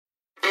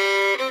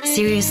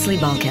Seriously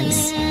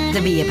Balkans, the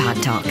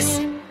BiEPAG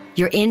Talks,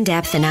 your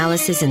in-depth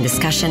analysis and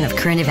discussion of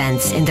current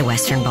events in the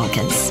Western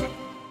Balkans.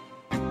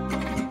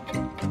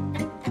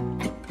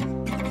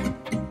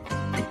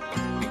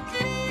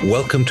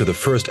 Welcome to the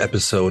first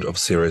episode of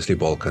Seriously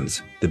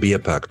Balkans, the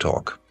BiEPAG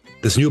Talk.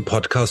 This new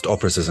podcast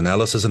offers us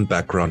analysis and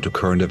background to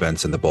current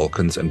events in the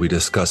Balkans, and we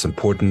discuss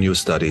important new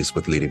studies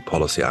with leading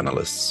policy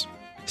analysts.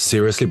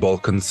 Seriously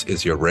Balkans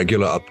is your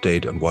regular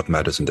update on what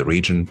matters in the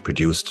region,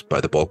 produced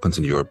by the Balkans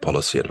and Europe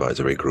Policy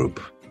Advisory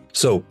Group.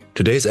 So,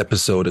 today's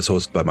episode is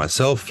hosted by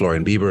myself,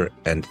 Florian Bieber,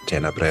 and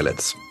Tena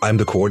Brelec. I'm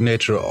the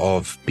coordinator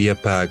of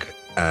BiEPAG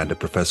and a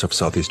professor of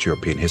Southeast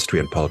European history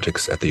and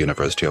politics at the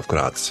University of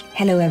Graz.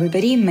 Hello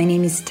everybody, my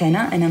name is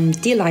Tena and I'm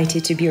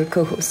delighted to be your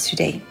co-host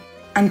today.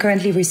 I'm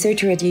currently a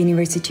researcher at the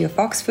University of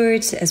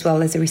Oxford, as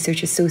well as a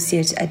research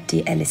associate at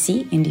the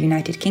LSE in the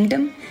United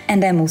Kingdom,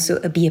 and I'm also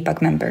a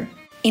BiEPAG member.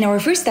 In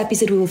our first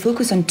episode, we will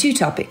focus on two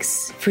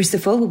topics. First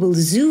of all, we will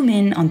zoom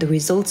in on the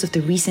results of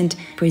the recent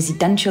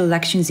presidential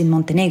elections in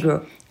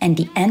Montenegro and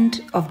the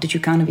end of the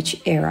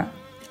Đukanović era.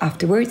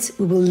 Afterwards,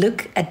 we will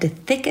look at the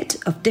thicket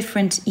of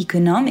different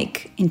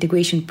economic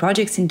integration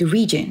projects in the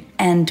region,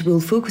 and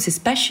we'll focus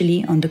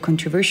especially on the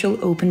controversial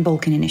Open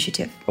Balkan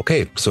Initiative.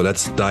 Okay, so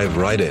let's dive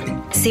right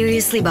in.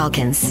 Seriously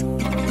Balkans,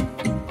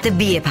 the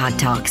BiEPAG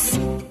Talks.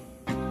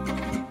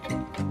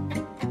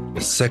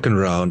 The second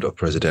round of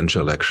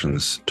presidential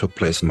elections took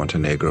place in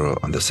Montenegro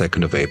on the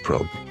 2nd of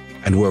April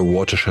and were a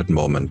watershed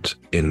moment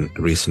in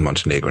recent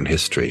Montenegrin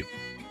history.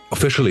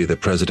 Officially, the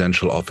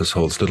presidential office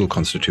holds little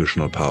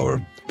constitutional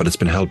power, but it's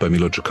been held by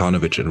Milo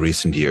Đukanović in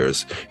recent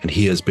years, and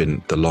he has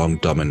been the long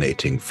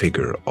dominating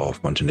figure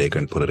of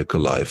Montenegrin political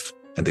life,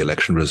 and the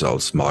election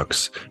results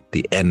marks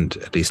the end,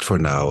 at least for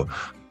now,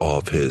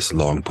 of his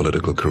long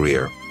political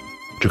career.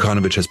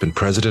 Đukanović has been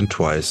president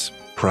twice,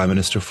 prime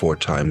minister 4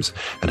 times,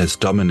 and has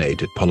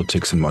dominated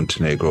politics in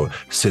Montenegro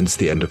since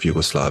the end of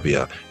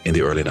Yugoslavia in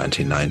the early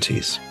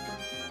 1990s.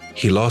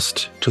 He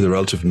lost to the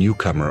relative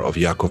newcomer of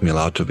Jakov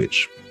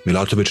Milatović.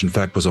 Milatović, in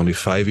fact, was only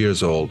 5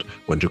 years old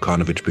when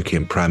Đukanović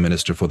became prime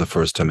minister for the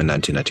first time in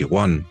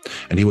 1991,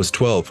 and he was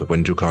 12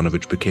 when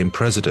Đukanović became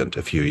president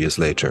a few years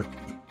later.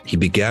 He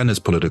began his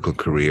political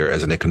career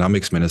as an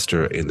economics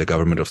minister in the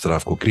government of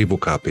Zdravko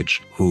Krivokapić,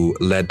 who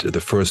led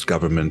the first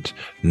government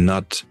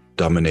not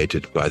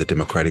dominated by the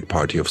Democratic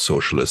Party of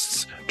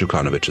Socialists,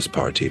 Đukanović's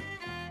party.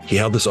 He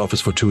held this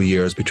office for 2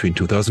 years between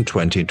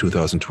 2020 and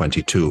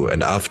 2022,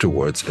 and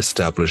afterwards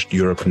established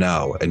Europe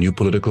Now, a new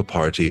political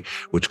party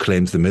which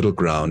claims the middle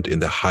ground in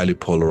the highly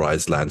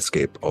polarized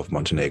landscape of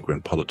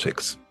Montenegrin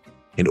politics.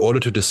 In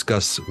order to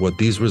discuss what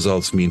these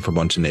results mean for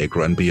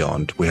Montenegro and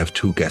beyond, we have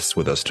 2 guests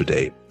with us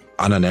today.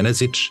 Ana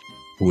Nenezić,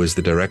 who is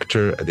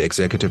the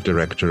executive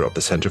director of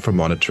the Center for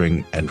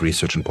Monitoring and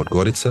Research in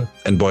Podgorica,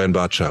 and Bojan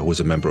Bača, who is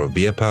a member of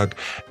BiEPAG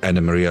and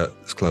a Maria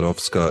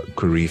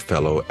Skladovska-Curie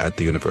Fellow at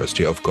the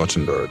University of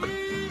Gothenburg.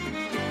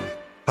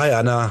 Hi,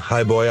 Ana.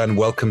 Hi, Bojan.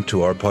 Welcome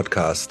to our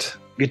podcast.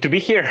 Good to be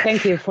here.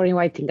 Thank you for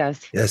inviting us.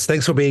 Yes,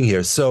 thanks for being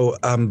here. So,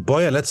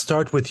 Bojan, let's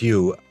start with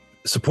you.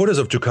 Supporters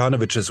of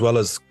Đukanović, as well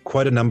as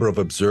quite a number of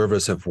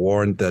observers, have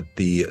warned that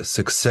the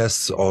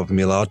success of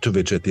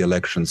Milatović at the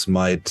elections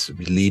might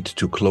lead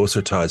to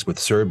closer ties with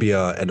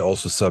Serbia and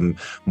also some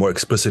more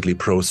explicitly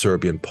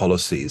pro-Serbian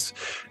policies.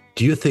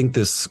 Do you think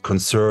this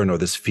concern or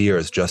this fear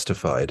is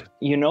justified?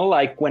 You know,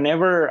 like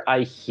whenever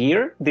I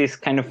hear this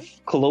kind of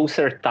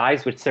closer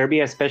ties with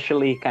Serbia,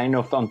 especially kind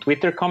of on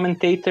Twitter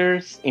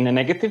commentators in a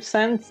negative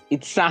sense,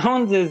 it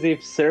sounds as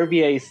if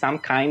Serbia is some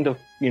kind of,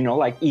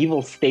 like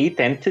evil state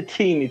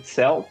entity in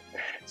itself.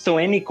 So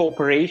any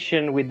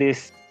cooperation with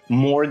this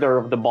Mordor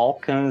of the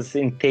Balkans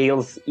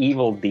entails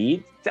evil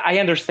deeds. I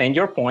understand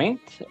your point.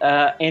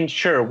 And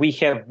sure, we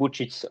have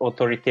Vučić's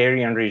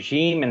authoritarian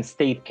regime and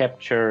state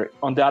capture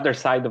on the other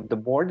side of the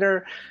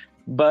border.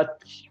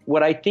 But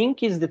what I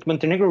think is that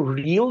Montenegro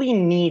really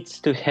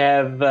needs to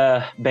have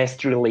a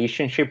best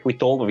relationship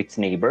with all of its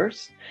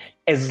neighbors,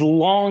 as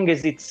long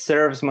as it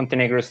serves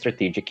Montenegro's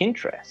strategic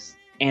interests.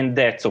 And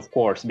that's, of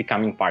course,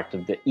 becoming part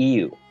of the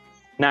EU.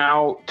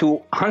 Now,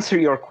 to answer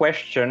your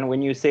question,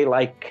 when you say,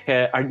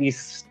 are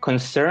these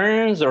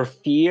concerns or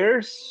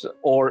fears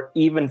or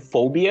even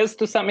phobias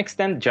to some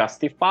extent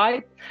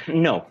justified?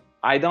 No,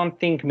 I don't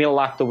think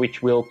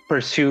Milatović will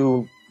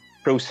pursue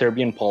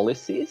pro-Serbian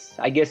policies.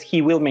 I guess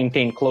he will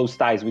maintain close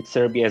ties with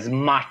Serbia as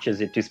much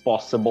as it is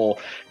possible,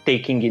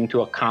 taking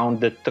into account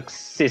the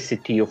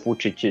toxicity of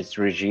Vučić's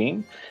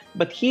regime.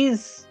 But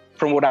he's,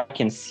 from what I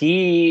can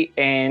see,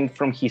 and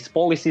from his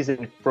policies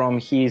and from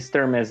his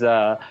term as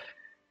a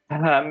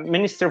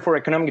Minister for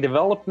Economic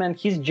Development,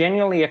 he's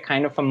genuinely a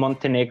kind of a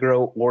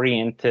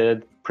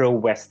Montenegro-oriented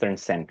pro-Western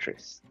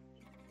centrist.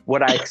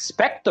 What I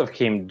expect of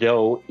him,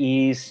 though,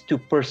 is to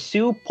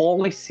pursue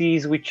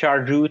policies which are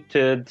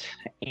rooted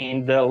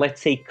in the,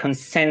 let's say,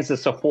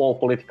 consensus of all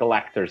political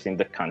actors in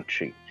the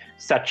country,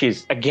 such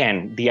as,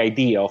 again, the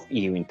idea of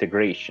EU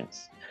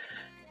integrations.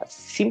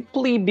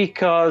 Simply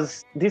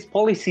because these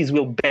policies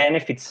will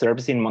benefit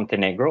Serbs in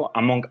Montenegro,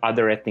 among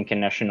other ethnic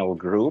and national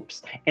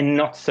groups, and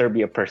not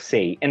Serbia per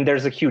se. And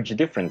there's a huge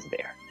difference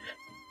there.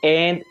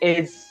 And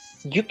as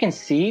you can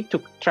see, to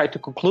try to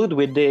conclude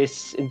with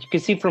this, you can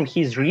see from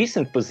his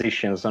recent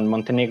positions on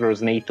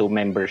Montenegro's NATO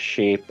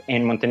membership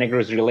and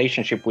Montenegro's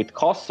relationship with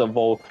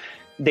Kosovo,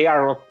 they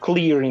are a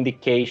clear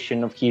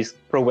indication of his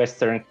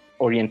pro-Western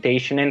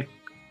orientation and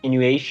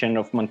continuation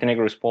of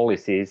Montenegro's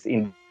policies.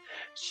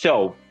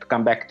 So, to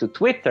come back to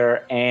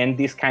Twitter and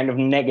these kind of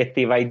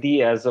negative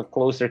ideas of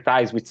closer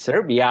ties with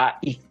Serbia,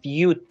 if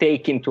you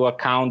take into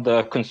account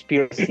the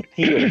conspiracy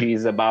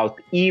theories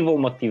about evil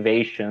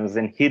motivations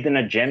and hidden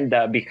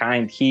agenda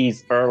behind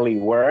his early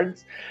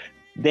words,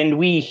 then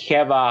we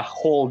have a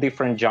whole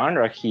different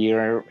genre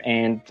here.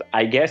 And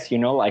I guess,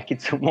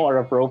 it's more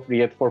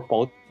appropriate for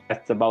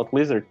podcasts about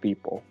lizard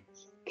people.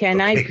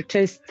 Can I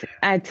just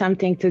add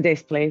something to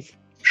this, please?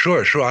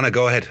 Sure, Anna,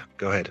 go ahead.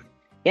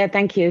 Yeah,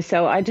 thank you.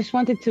 So I just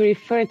wanted to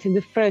refer to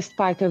the first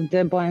part of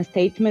the Bojan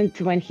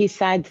statement when he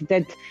said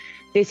that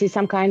this is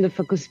some kind of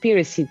a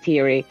conspiracy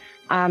theory.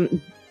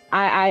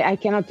 I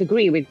cannot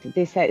agree with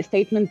this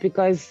statement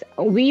because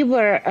we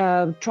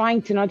were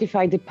trying to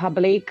notify the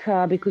public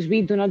because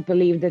we do not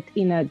believe that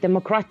in a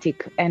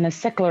democratic and a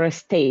secular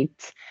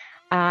state,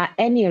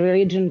 any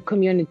religion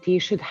community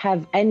should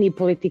have any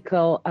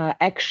political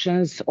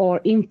actions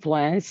or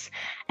influence.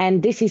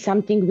 And this is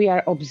something we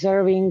are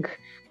observing.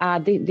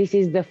 This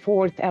is the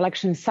fourth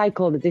election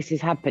cycle that this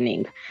is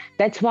happening.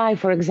 That's why,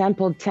 for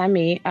example,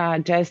 Temi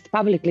just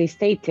publicly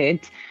stated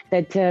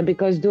that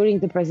because during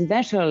the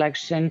presidential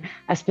election,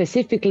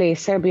 specifically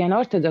Serbian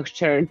Orthodox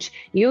Church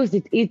used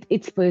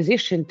its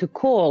position to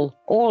call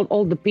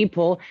all the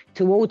people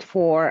to vote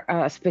for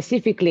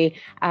specifically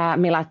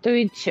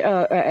Milatovic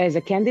as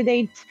a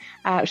candidate,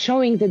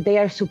 showing that they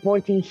are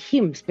supporting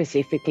him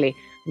specifically,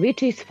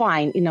 which is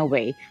fine in a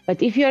way.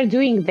 But if you are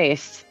doing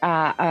this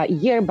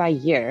year by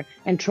year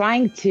and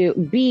trying to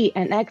be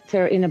an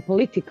actor in a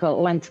political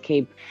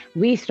landscape,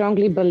 we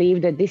strongly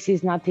believe that this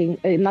is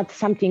not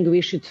something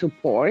we should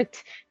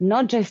support,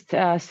 not just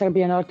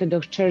Serbian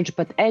Orthodox Church,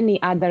 but any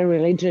other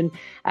religion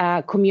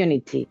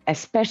community,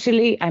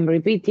 especially, I'm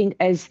repeating,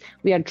 as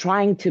we are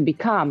trying to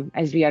become,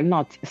 as we are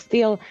not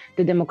still,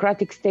 the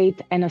democratic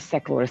state and a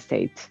secular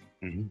state.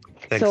 Mm-hmm.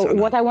 Thanks, so Anna.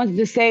 what I wanted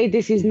to say,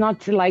 this is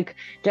not like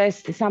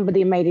just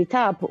somebody made it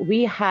up.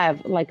 We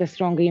have like a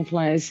strong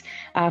influence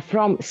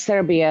from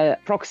Serbia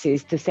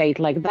proxies, to say it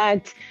like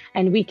that,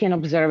 and we can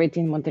observe it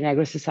in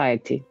Montenegro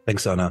society.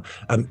 Thanks, Anna.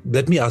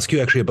 Let me ask you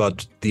actually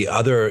about the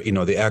other,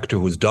 the actor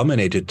who's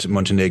dominated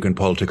Montenegrin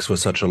politics for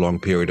such a long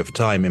period of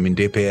time. I mean,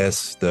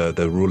 DPS,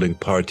 the ruling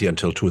party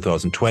until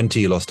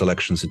 2020, lost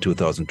elections in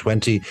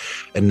 2020,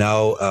 and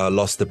now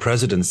lost the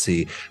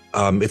presidency.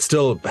 It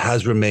still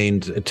has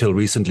remained, until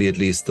recently at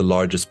least, the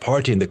largest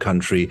party in the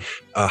country.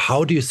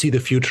 How do you see the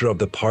future of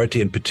the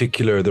party, in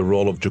particular the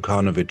role of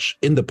Djukanovic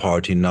in the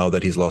party now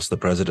that he's lost the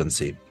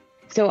presidency?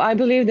 So I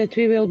believe that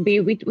we will be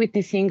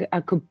witnessing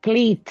a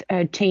complete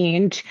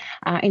change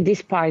in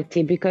this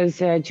party because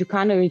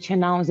Djukanovic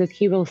announced that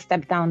he will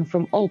step down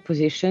from all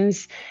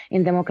positions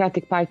in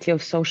Democratic Party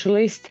of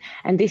Socialists.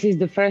 And this is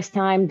the first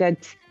time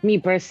that me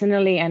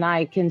personally, and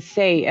I can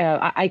say,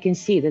 I can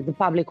see that the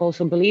public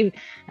also believe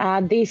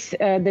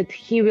that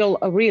he will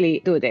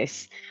really do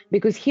this,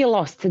 because he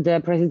lost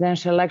the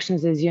presidential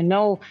elections, as you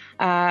know,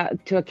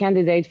 to a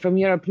candidate from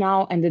Europe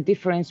now, and the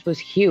difference was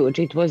huge.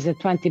 It was a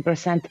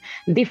 20%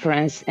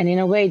 difference. And in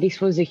a way,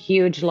 this was a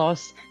huge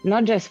loss,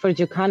 not just for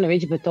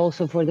Djukanovic, but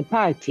also for the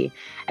party,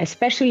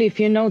 especially if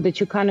you know that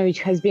Djukanovic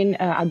has been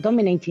a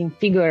dominating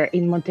figure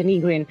in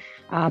Montenegrin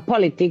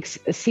politics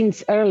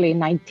since early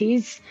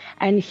 90s,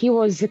 and he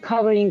was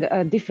covering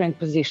different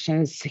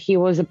positions. He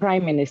was a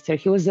prime minister,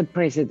 he was a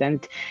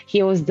president,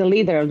 he was the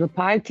leader of the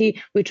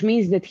party, which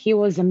means that he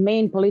was a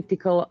main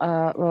political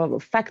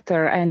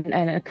factor and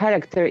a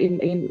character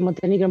in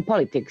Montenegrin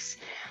politics.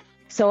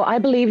 So I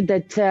believe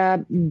that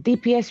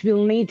DPS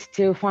will need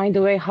to find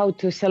a way how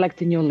to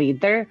select a new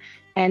leader.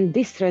 And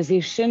this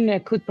transition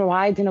could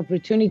provide an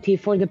opportunity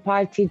for the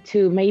party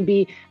to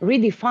maybe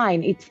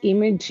redefine its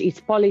image,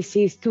 its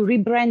policies, to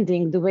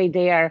rebranding the way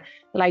they are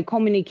like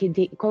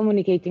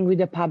communicating with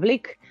the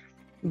public.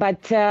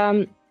 But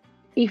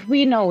if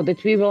we know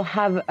that we will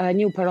have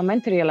new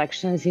parliamentary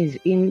elections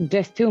in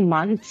just 2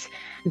 months,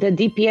 the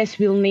DPS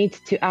will need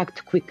to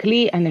act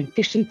quickly and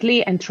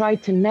efficiently and try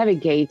to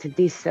navigate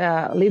this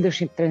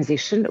leadership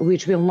transition,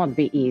 which will not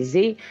be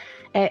easy.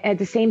 At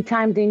the same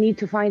time, they need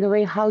to find a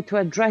way how to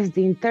address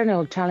the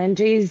internal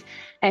challenges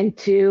and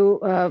to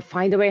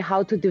find a way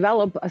how to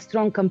develop a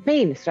strong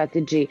campaign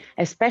strategy,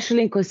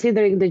 especially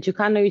considering that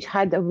Djukanovic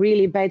had a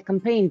really bad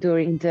campaign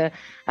during the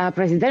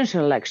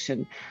presidential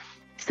election.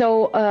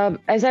 So,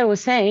 as I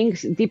was saying,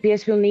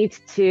 DPS will need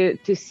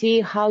to see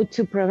how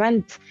to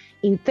prevent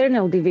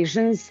internal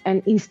divisions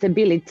and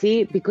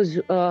instability, because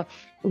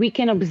we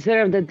can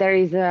observe that there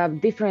is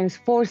different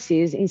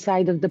forces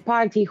inside of the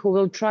party who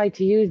will try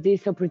to use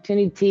this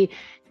opportunity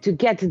to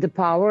get the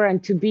power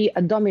and to be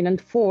a dominant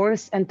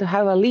force and to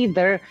have a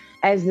leader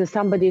as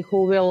somebody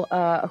who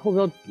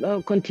will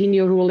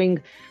continue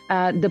ruling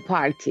the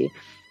party.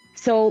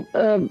 So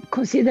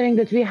considering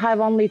that we have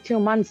only 2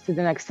 months to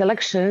the next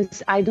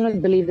elections, I do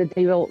not believe that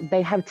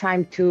they have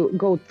time to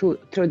go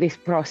through this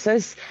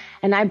process.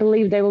 And I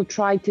believe they will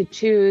try to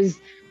choose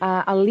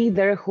a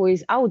leader who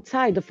is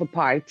outside of a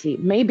party,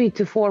 maybe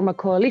to form a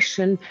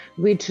coalition,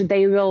 which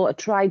they will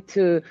try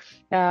to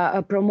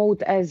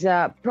promote as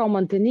a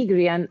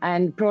pro-Montenegrin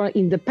and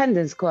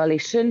pro-independence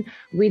coalition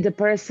with a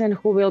person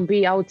who will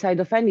be outside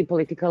of any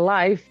political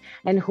life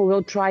and who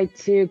will try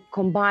to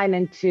combine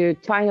and to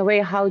find a way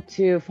how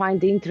to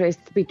find the interest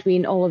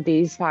between all of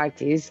these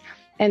parties.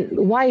 And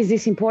why is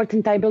this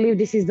important? I believe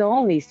this is the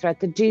only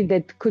strategy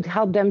that could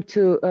help them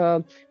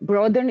to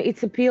broaden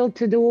its appeal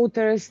to the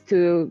voters,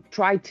 to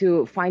try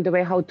to find a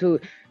way how to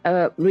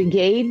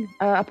regain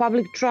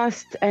public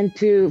trust and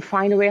to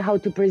find a way how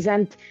to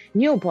present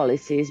new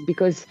policies,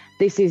 because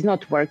this is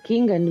not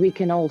working. And we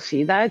can all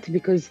see that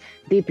because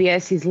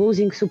DPS is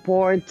losing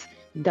support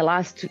the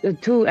last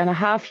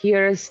 2.5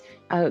 years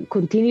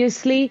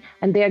continuously,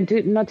 and they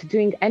are not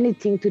doing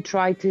anything to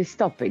try to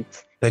stop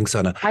it. Thanks,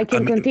 Anna. I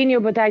can continue,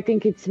 but I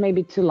think it's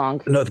maybe too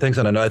long. No, thanks,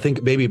 Anna. No, I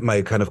think maybe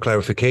my kind of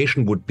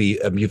clarification would be,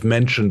 you've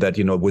mentioned that,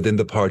 within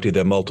the party,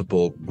 there are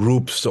multiple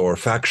groups or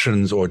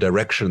factions or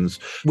directions.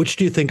 Which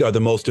do you think are the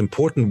most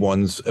important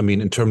ones? I mean,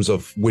 in terms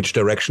of which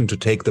direction to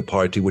take the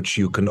party, which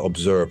you can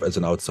observe as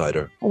an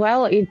outsider?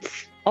 Well,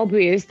 it's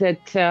obvious that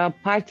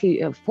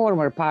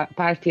former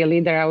party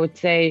leader, I would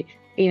say,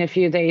 in a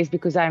few days,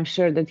 because I'm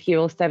sure that he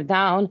will step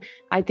down.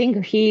 I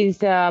think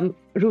he's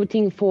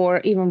rooting for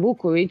Ivan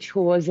Vukovic,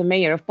 who was the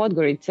mayor of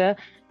Podgorica,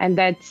 and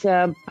that's,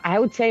 I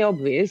would say,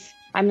 obvious.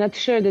 I'm not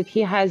sure that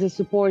he has a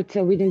support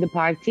within the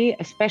party,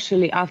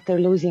 especially after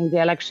losing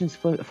the elections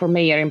for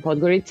mayor in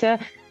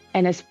Podgorica,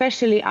 and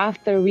especially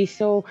after we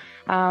saw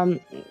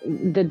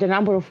the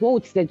number of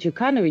votes that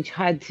Đukanović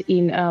had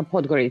in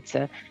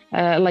Podgorica.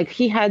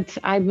 He had,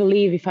 I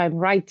believe, if I'm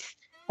right,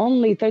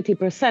 only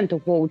 30%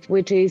 of votes,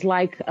 which is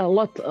like a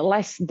lot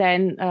less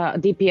than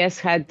DPS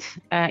had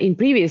in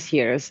previous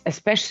years,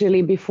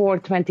 especially before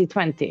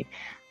 2020.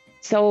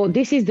 So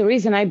this is the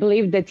reason I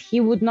believe that he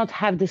would not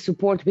have the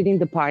support within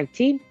the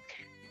party.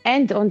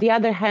 And on the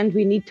other hand,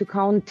 we need to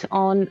count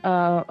on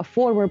a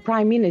former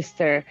prime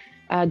minister,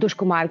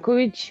 Duško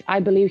Marković. I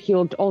believe he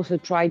will also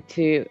try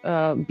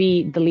to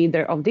be the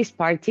leader of this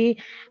party.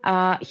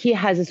 He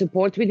has a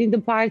support within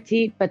the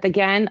party, but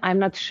again, I'm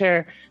not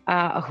sure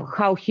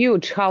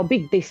how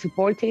big this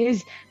support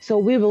is. So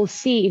we will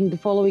see in the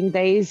following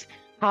days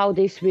how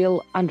this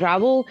will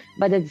unravel.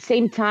 But at the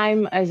same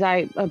time, as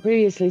I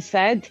previously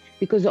said,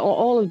 because of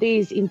all of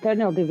these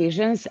internal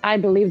divisions, I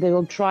believe they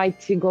will try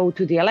to go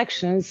to the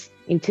elections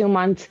in 2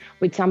 months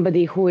with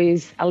somebody who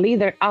is a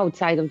leader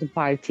outside of the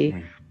party.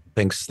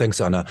 Thanks,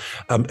 Anna.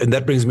 And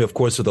that brings me, of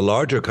course, to the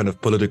larger kind of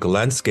political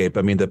landscape.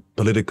 I mean, the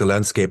political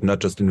landscape, not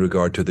just in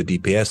regard to the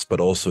DPS,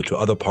 but also to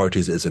other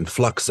parties, is in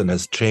flux and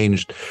has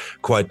changed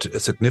quite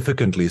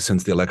significantly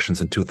since the elections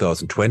in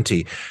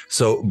 2020.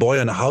 So,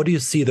 Bojan, how do you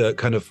see the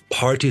kind of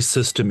party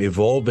system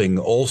evolving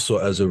also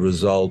as a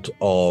result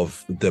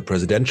of the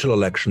presidential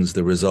elections,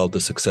 the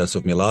success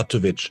of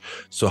Milatovic?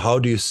 So how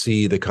do you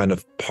see the kind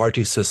of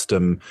party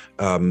system,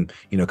 kind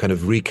of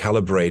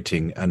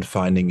recalibrating and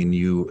finding a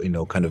new,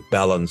 kind of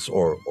balance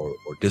or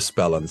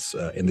disbalance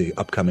in the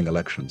upcoming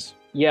elections?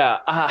 Yeah,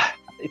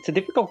 it's a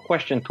difficult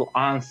question to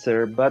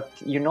answer, but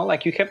you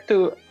have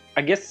to,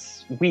 I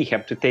guess we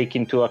have to take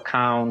into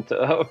account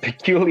a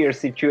peculiar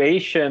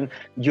situation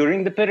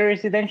during the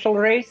presidential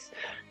race.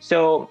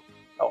 So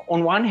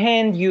on one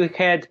hand, you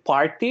had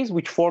parties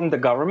which formed the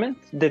government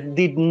that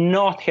did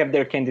not have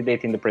their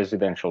candidate in the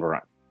presidential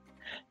run.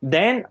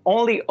 Then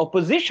only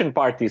opposition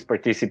parties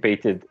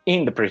participated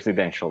in the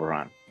presidential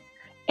run.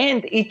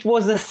 And it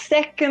was a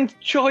second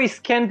choice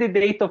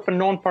candidate of a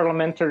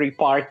non-parliamentary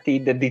party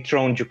that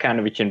dethroned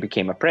Đukanović and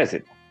became a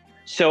president.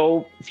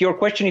 So if your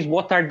question is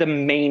what are the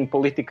main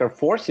political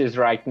forces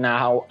right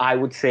now, I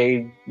would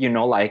say,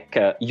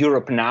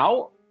 Europe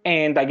now.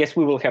 And I guess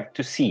we will have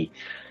to see.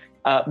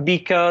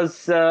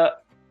 Because,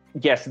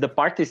 yes, the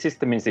party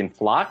system is in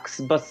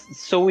flux, but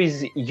so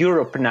is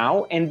Europe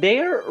now. And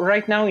they're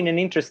right now in an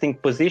interesting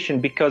position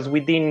because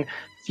within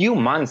few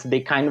months, they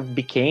kind of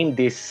became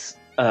this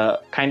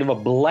kind of a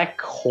black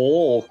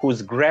hole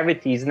whose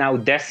gravity is now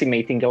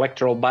decimating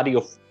electoral body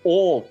of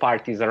all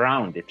parties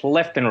around it,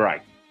 left and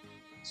right.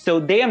 So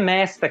they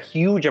amassed a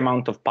huge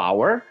amount of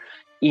power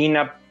in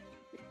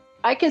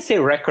I can say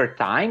record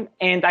time,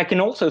 and I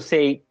can also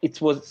say it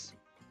was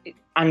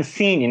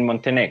unseen in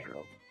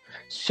Montenegro.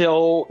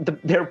 So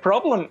their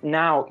problem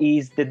now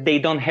is that they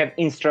don't have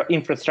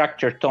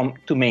infrastructure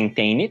to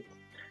maintain it,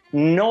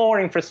 nor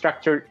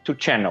infrastructure to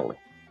channel it,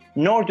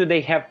 nor do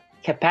they have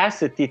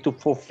capacity to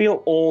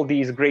fulfill all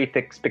these great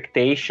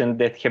expectations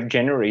that have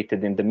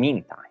generated in the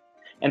meantime.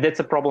 And that's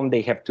a problem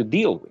they have to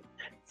deal with.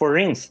 For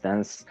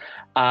instance,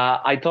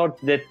 I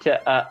thought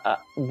that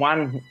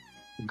one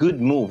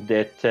good move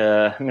that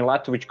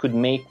Milatovic could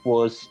make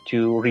was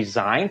to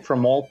resign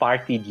from all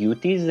party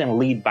duties and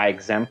lead by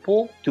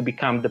example to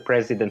become the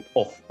president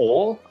of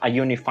all, a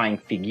unifying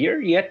figure.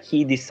 Yet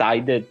he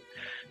decided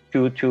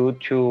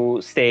to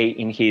stay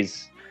in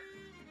his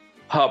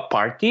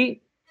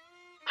party.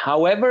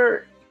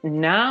 However,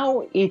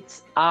 now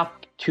it's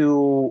up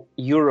to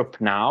Europe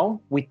now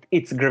with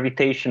its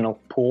gravitational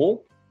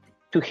pull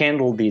to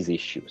handle these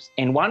issues.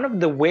 And one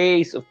of the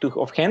ways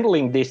of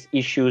handling these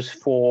issues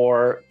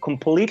for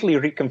completely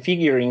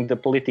reconfiguring the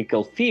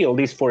political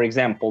field is, for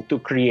example, to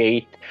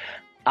create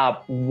a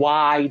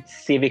wide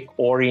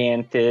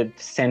civic-oriented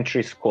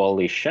centrist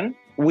coalition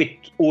with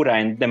URA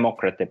and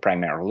Democrate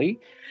primarily,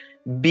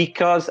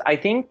 because I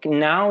think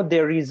now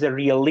there is a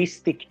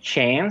realistic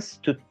chance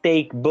to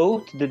take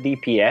both the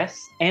DPS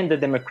and the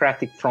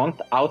Democratic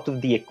Front out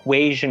of the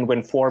equation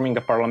when forming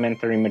a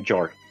parliamentary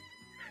majority.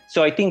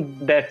 So I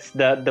think that's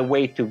the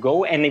way to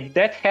go. And if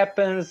that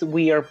happens,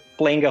 we are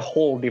playing a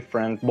whole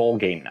different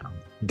ballgame now.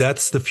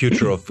 That's the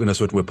future of,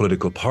 sort of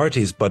political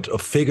parties, but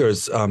of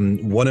figures.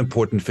 One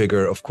important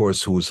figure, of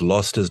course, who's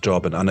lost his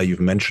job, and Anna,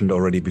 you've mentioned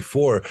already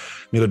before,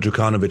 Milo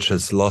Djukanovic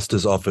has lost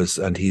his office,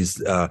 and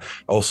he's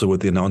also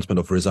with the announcement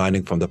of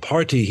resigning from the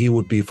party. He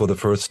would be for the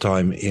first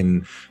time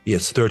in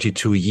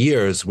 32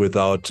 years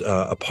without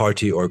a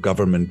party or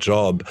government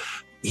job.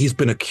 He's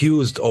been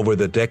accused over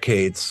the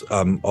decades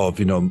of,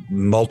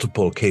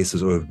 multiple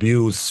cases of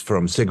abuse,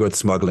 from cigarette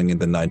smuggling in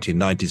the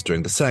 1990s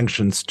during the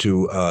sanctions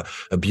to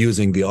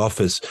abusing the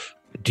office.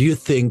 Do you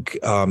think,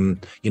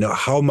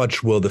 how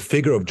much will the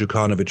figure of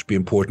Djukanovic be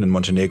important in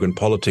Montenegrin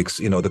politics?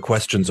 The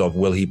questions of,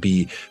 will he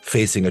be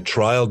facing a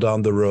trial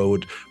down the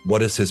road?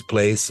 What is his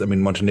place? I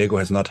mean, Montenegro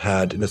has not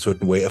had, in a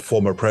certain way, a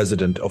former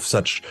president of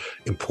such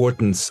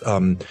importance,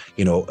 who's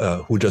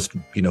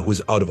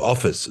out of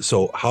office.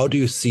 So how do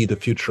you see the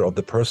future of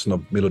the person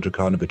of Milo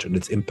Djukanovic and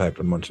its impact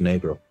on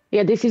Montenegro?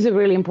 Yeah, this is a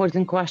really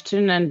important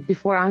question. And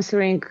before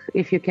answering,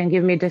 if you can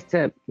give me just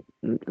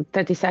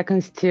 30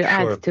 seconds to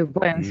add to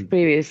Bojan's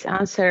previous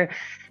answer,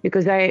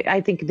 because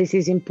I think this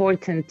is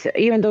important.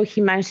 Even though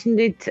he mentioned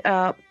it,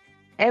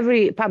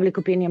 every public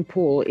opinion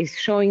poll is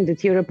showing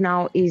that Europe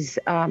now is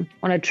on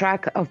a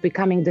track of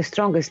becoming the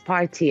strongest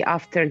party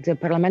after the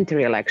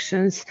parliamentary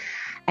elections.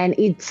 And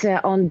it's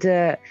on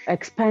the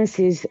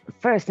expenses,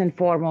 first and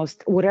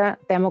foremost, URA,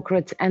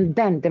 Democrats, and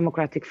then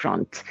Democratic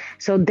Front.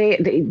 So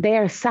they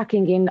are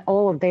sucking in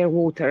all of their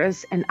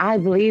voters. And I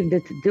believe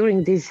that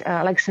during these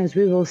elections,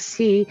 we will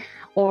see,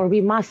 or we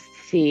must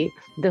see,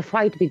 the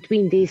fight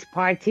between these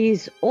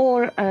parties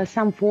or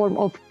some form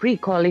of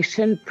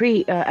pre-coalition,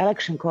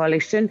 pre-election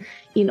coalition,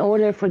 in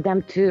order for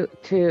them to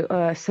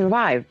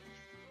survive.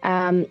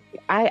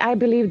 I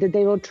believe that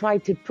they will try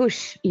to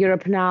push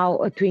Europe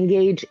now to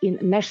engage in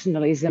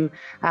nationalism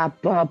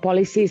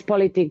policies,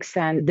 politics,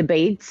 and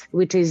debates,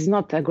 which is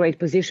not a great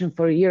position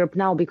for Europe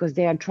now, because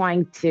they are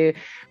trying to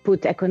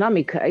put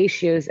economic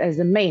issues as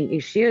the main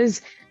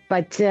issues.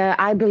 But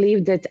I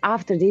believe that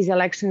after these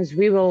elections,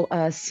 we will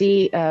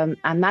see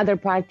another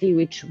party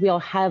which will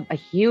have a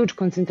huge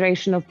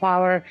concentration of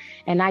power.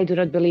 And I do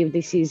not believe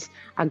this is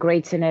a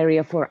great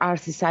scenario for our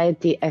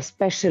society,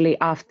 especially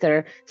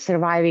after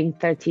surviving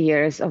 30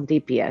 years of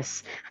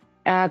DPS.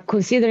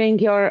 Considering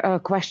your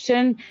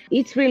question,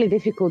 it's really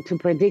difficult to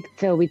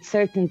predict with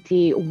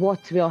certainty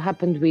what will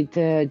happen with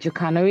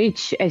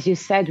Djukanovic. As you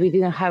said, we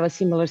didn't have a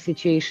similar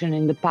situation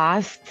in the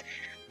past.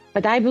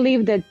 But I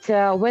believe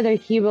that whether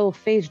he will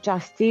face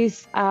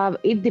justice,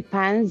 it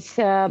depends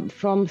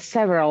from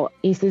several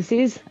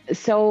instances.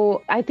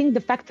 So I think the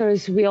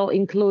factors will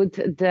include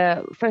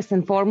first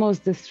and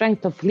foremost, the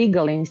strength of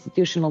legal and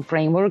institutional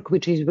framework,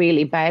 which is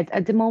really bad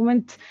at the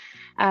moment,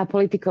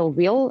 political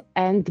will,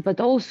 but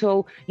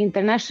also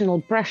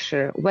international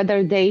pressure,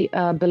 whether they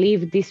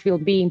believe this will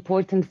be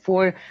important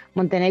for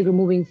Montenegro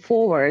moving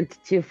forward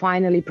to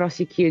finally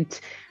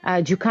prosecute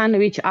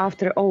Djukanovic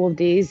after all of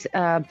these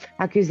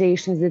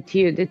accusations that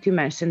you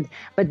mentioned.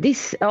 But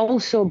this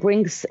also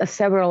brings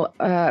several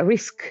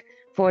risks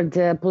for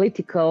the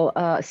political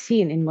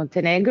scene in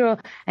Montenegro.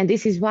 And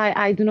this is why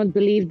I do not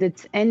believe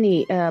that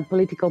any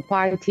political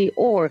party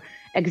or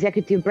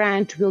executive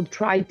branch will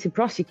try to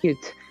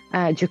prosecute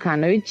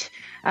Djukanovic,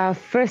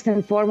 first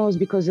and foremost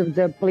because of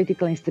the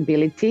political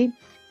instability.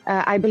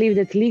 I believe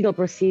that legal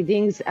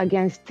proceedings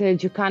against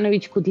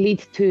Djukanovic could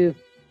lead to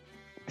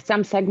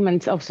some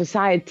segments of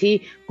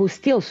society who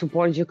still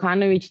support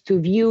Djukanovic to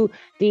view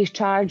these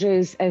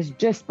charges as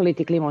just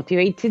politically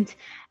motivated.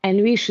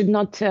 And we should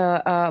not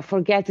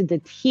forget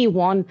that he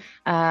won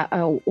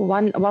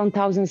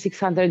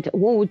 1,600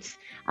 votes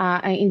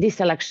in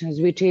these elections,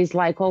 which is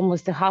like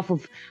almost half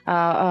of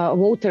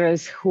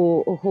voters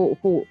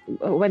who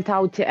went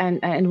out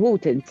and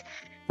voted.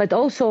 But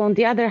also, on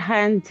the other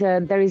hand,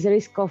 there is a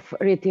risk of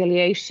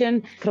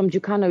retaliation from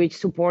Djukanovic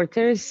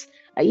supporters,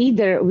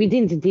 either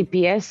within the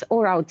DPS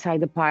or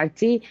outside the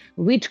party,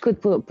 which could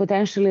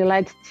potentially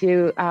lead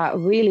to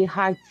really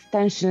hard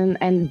tension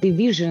and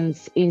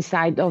divisions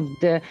inside of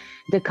the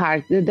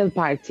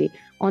party.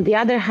 On the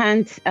other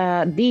hand,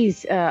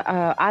 these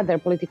other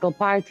political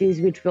parties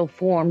which will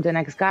form the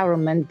next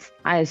government,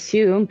 I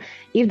assume,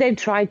 if they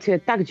try to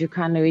attack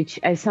Djukanovic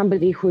as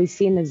somebody who is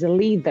seen as a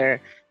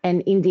leader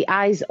and in the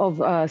eyes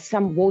of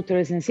some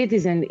voters and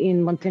citizens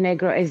in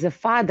Montenegro as the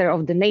father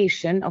of the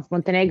nation of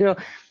Montenegro,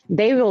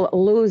 they will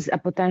lose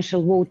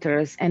potential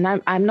voters. And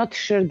I'm not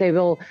sure they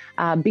will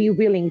be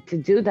willing to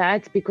do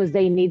that, because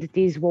they need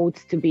these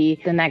votes to be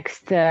the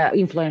next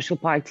influential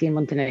party in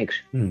Montenegro.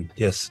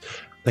 Yes.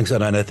 Thanks,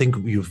 Anna. And I think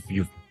you've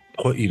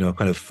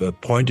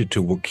pointed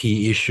to a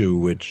key issue,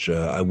 which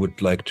I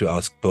would like to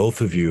ask both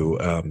of you,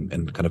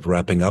 and kind of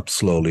wrapping up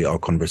slowly our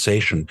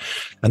conversation.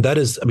 And that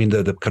is,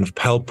 the kind of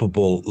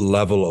palpable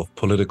level of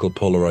political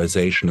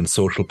polarization and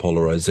social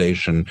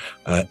polarization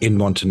in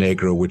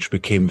Montenegro, which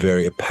became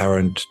very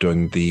apparent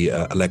during the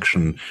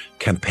election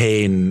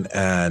campaign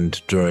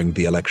and during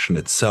the election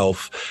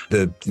itself.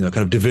 The kind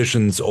of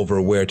divisions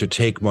over where to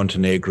take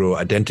Montenegro,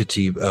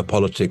 identity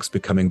politics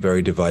becoming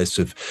very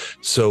divisive.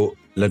 So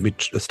let me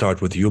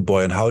start with you,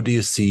 Bojan. How do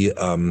you see,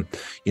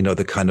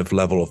 the kind of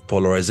level of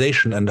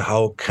polarization, and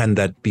how can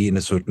that be in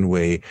a certain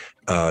way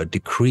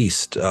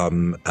decreased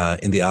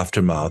in the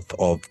aftermath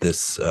of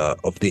this,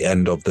 of the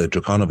end of the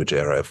Djukanovic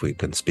era, if we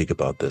can speak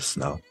about this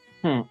now?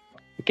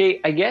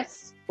 Okay, I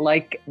guess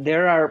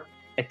there are,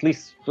 at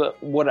least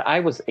what I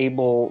was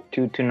able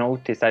to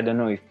notice, I don't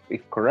know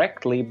if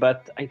correctly,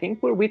 but I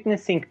think we're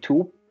witnessing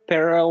two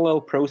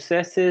parallel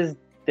processes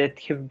that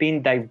have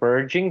been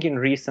diverging in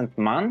recent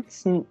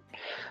months,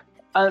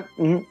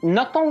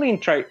 not only in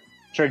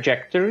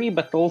trajectory,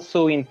 but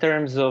also in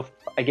terms of,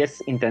 I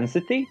guess,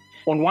 intensity.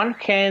 On one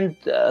hand,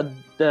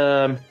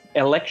 the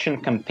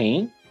election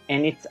campaign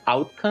and its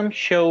outcome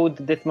showed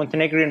that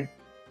Montenegrin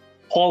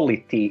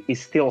polity is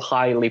still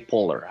highly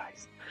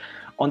polarized.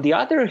 On the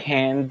other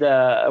hand,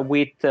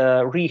 with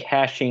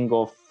rehashing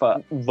of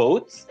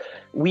votes,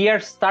 we are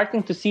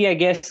starting to see, I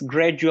guess,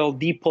 gradual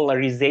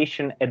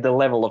depolarization at the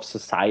level of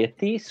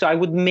society. So I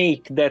would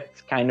make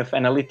that kind of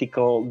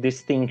analytical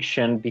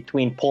distinction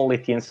between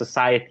polity and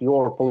society,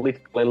 or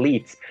political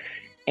elites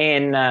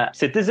and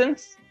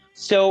citizens.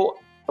 So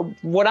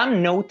what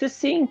I'm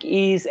noticing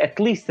is, at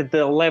least at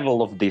the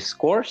level of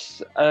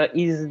discourse,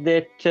 is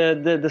that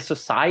the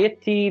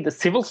society, the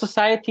civil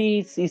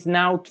society is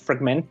now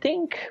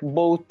fragmenting,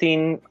 both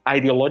in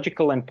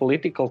ideological and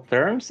political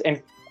terms.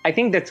 And I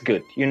think that's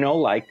good,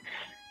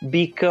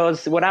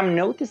 because what I'm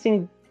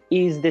noticing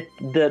is that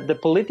the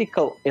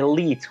political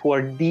elites who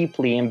are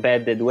deeply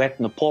embedded with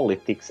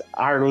ethnopolitics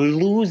are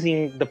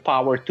losing the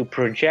power to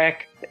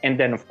project and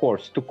then, of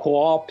course, to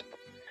co-opt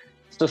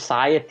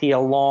society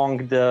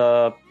along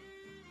the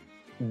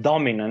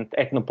dominant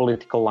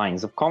ethnopolitical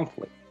lines of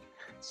conflict.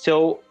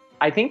 So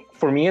I think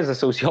for me as a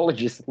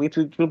sociologist,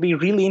 it will be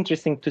really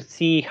interesting to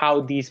see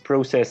how these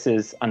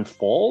processes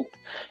unfold,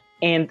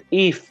 and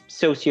if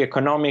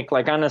socioeconomic,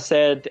 like Anna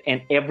said,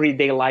 and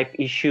everyday life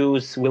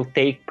issues will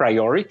take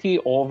priority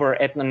over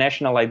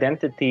ethno-national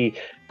identity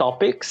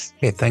topics.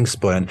 Okay, thanks,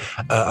 Bojan.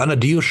 Anna,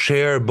 do you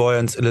share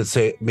Bojan's, let's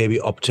say, maybe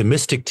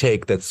optimistic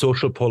take that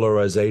social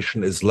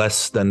polarization is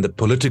less than the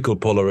political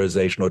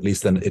polarization, or at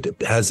least than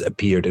it has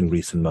appeared in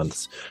recent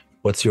months?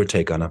 What's your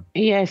take, Anna?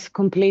 Yes,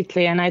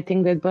 completely. And I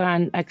think that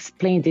Bojan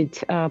explained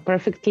it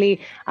perfectly.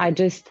 I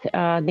just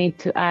need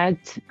to add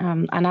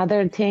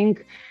another thing,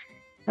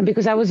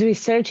 because I was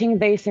researching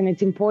this, and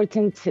it's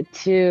important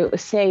to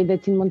say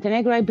that in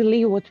Montenegro, I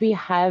believe what we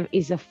have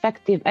is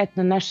effective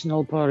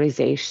ethno-national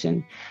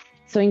polarization.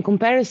 So in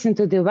comparison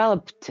to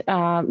developed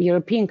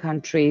European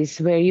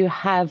countries, where you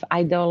have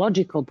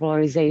ideological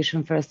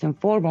polarization first and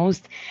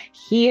foremost,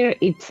 here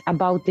it's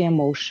about the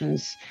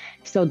emotions.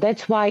 So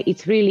that's why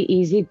it's really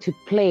easy to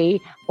play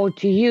or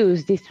to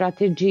use this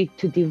strategy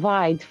to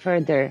divide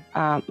further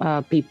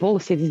people,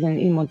 citizens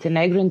in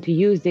Montenegro, and to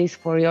use this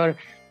for your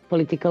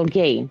political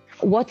gain.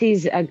 What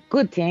is a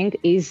good thing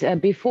is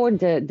before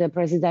the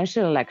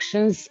presidential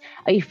elections,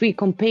 if we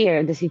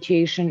compare the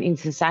situation in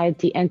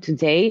society and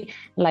today,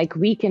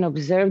 we can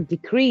observe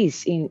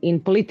decrease in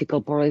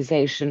political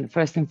polarization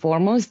first and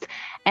foremost.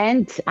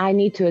 And I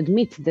need to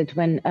admit that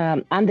when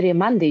Andrija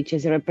Mandić,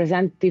 as a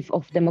representative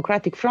of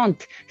Democratic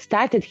Front,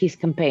 started his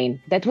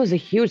campaign, that was a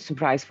huge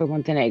surprise for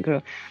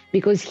Montenegro,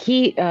 because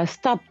he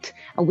stopped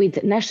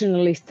with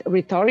nationalist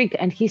rhetoric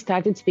and he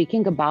started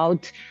speaking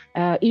about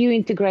EU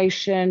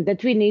integration,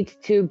 that we need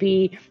to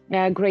be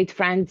great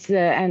friends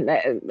and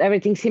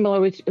everything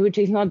similar, which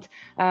is not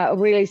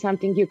really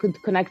something you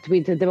could connect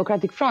with the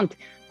Democratic Front.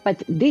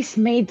 But this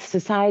made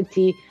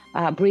society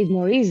breathe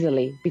more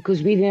easily,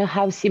 because we didn't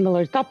have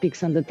similar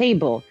topics on the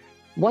table.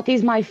 What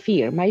is my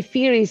fear? My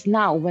fear is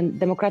now, when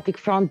Democratic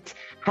Front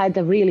had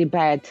a really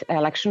bad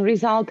election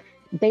result,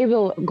 they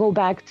will go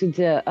back to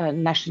the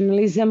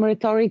nationalism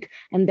rhetoric,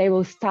 and they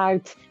will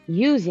start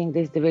using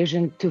this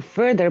division to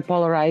further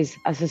polarize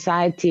a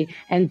society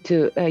and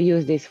to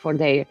use this for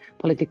their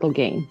political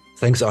gain.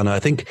 Thanks, Anna. I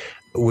think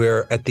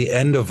we're at the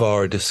end of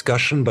our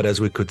discussion, but as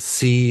we could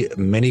see,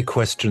 many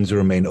questions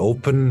remain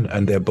open,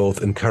 and they're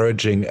both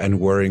encouraging and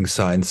worrying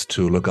signs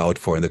to look out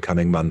for in the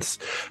coming months.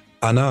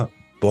 Anna,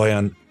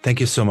 Bojan,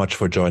 thank you so much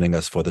for joining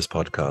us for this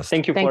podcast.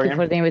 Thank you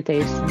for the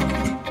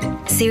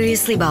invitation.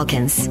 Seriously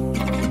Balkans,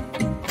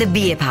 the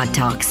BiEPAG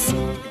Talks.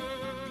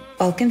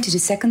 Welcome to the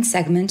second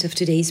segment of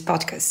today's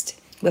podcast.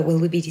 where we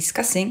will be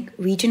discussing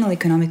regional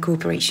economic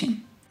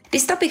cooperation.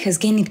 This topic has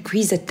gained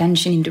increased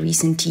attention in the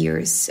recent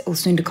years,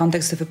 also in the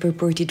context of a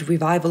purported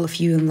revival of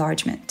EU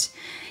enlargement.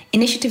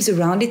 Initiatives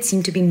around it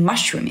seem to be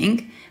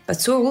mushrooming,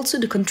 but so are also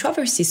the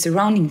controversies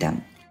surrounding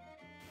them.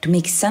 To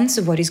make sense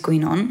of what is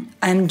going on,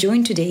 I am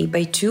joined today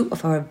by two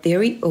of our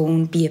very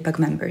own BiEPAG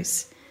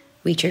members.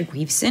 Richard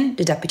Grievson,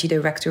 the Deputy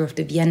Director of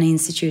the Vienna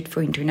Institute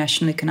for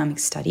International Economic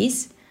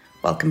Studies.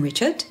 Welcome,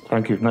 Richard.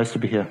 Thank you. Nice to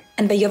be here.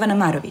 And by Jovana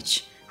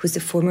Marovic, who's the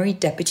former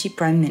Deputy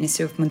Prime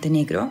Minister of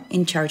Montenegro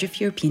in charge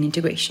of European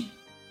integration.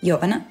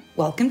 Jovana,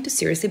 welcome to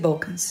Seriously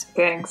Balkans.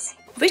 Thanks.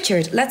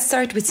 Richard, let's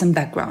start with some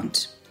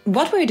background.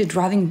 What were the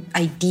driving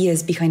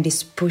ideas behind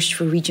this push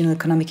for regional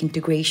economic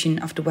integration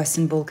of the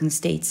Western Balkan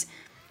states?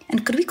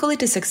 And could we call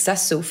it a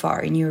success so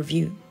far, in your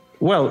view?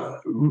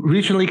 Well,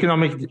 regional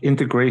economic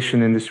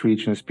integration in this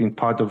region has been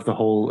part of the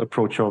whole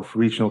approach of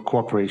regional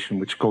cooperation,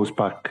 which goes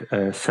back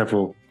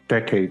several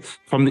decades.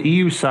 From the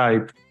EU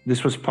side,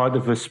 this was part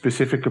of a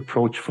specific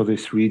approach for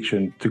this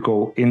region to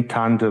go in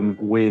tandem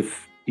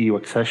with EU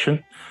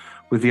accession,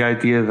 with the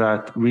idea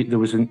that there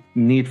was a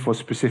need for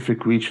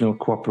specific regional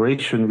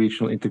cooperation,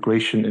 regional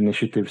integration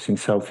initiatives in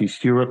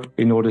Southeast Europe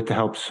in order to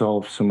help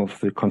solve some of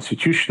the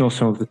constitutional,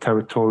 some of the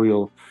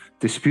territorial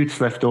disputes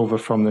left over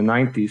from the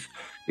 90s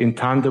in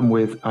tandem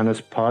with and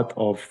as part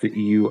of the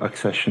EU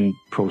accession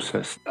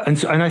process.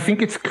 And I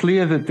think it's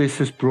clear that this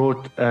has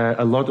brought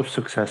a lot of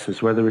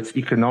successes, whether it's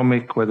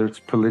economic, whether it's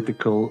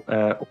political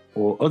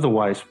or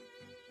otherwise.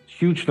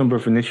 Huge number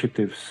of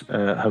initiatives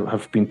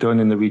have been done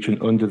in the region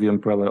under the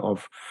umbrella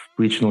of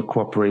regional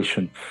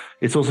cooperation.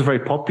 It's also very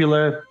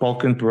popular.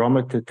 Balkan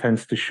Barometer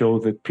tends to show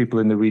that people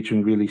in the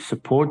region really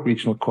support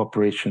regional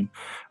cooperation.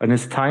 And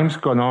as time's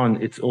gone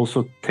on, it's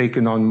also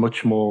taken on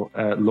much more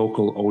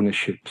local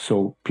ownership.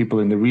 So people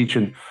in the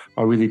region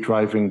are really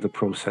driving the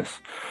process.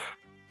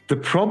 The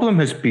problem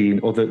has been,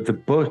 or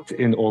the but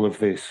in all of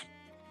this,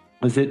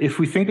 is that if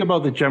we think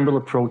about the general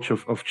approach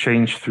of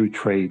change through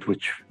trade,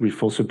 which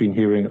we've also been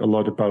hearing a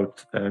lot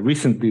about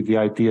recently, the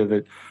idea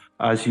that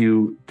as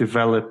you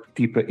develop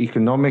deeper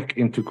economic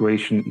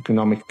integration,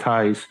 economic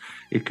ties,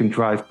 it can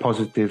drive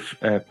positive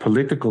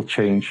political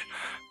change.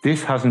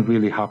 This hasn't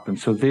really happened.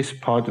 So this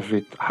part of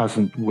it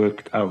hasn't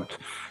worked out.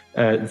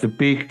 The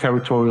big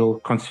territorial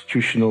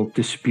constitutional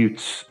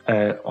disputes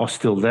are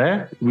still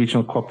there.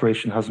 Regional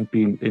cooperation hasn't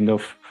been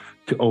enough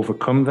to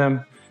overcome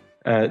them.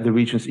 The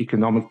region's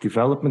economic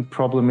development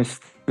problem is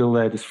still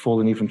there. It has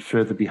fallen even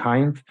further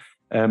behind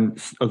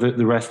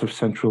the rest of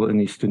Central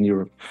and Eastern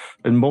Europe.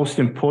 And most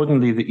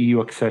importantly, the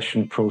EU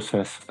accession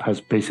process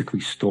has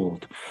basically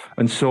stalled.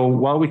 And so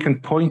while we can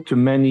point to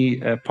many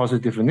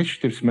positive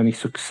initiatives, many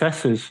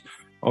successes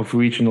of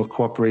regional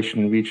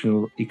cooperation,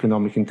 regional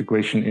economic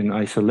integration in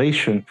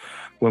isolation,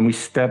 when we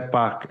step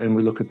back and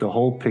we look at the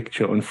whole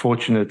picture,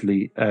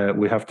 unfortunately,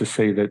 we have to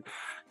say that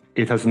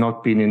it has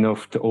not been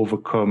enough to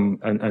overcome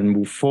and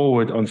move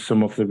forward on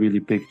some of the really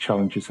big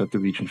challenges that the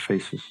region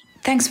faces.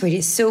 Thanks for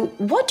this. So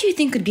what do you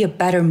think could be a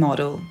better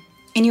model?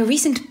 In your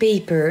recent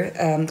paper,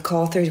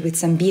 co-authored with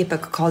some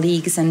BiEPAG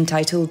colleagues and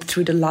titled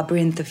Through the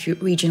Labyrinth of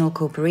Regional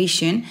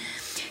Cooperation,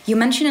 you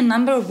mention a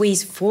number of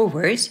ways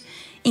forward,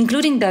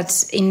 including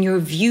that, in your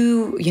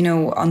view,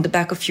 on the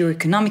back of your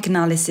economic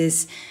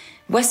analysis,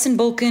 Western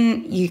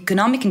Balkan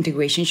economic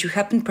integration should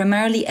happen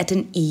primarily at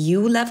an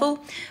EU level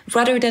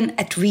rather than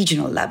at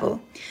regional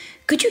level.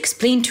 Could you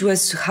explain to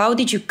us how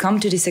did you come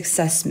to this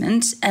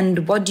assessment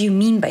and what do you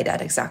mean by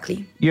that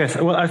exactly? Yes,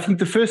 well, I think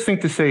the first thing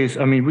to say is,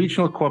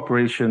 regional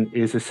cooperation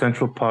is a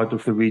central part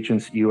of the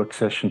region's EU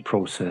accession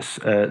process.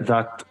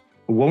 That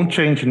won't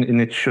change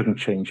and it shouldn't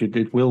change.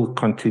 It will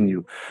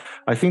continue.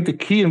 I think the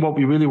key and what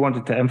we really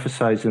wanted to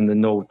emphasize in the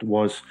note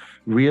was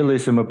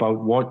realism about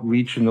what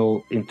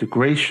regional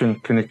integration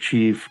can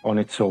achieve on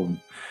its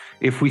own.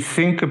 If we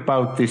think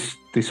about this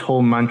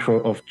whole mantra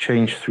of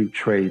change through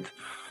trade,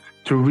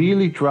 to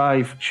really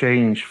drive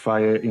change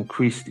via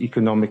increased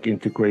economic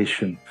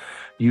integration,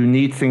 you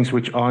need things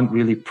which aren't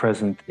really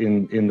present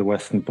in the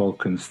Western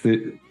Balkans.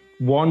 The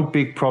one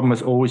big problem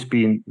has always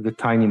been the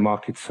tiny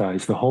market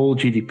size. The whole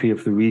GDP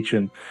of the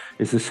region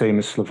is the same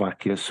as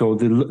Slovakia. So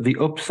the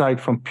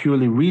upside from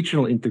purely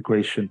regional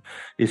integration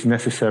is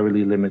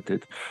necessarily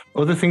limited.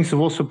 Other things have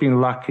also been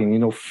lacking.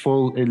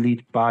 Full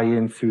elite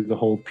buy-in through the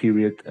whole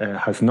period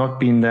has not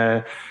been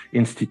there.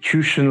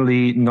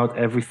 Institutionally, not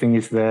everything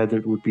is there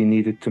that would be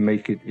needed to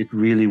make it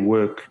really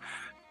work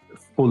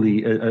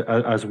fully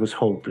as was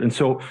hoped. And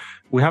so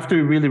we have to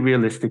be really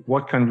realistic.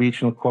 What can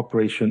regional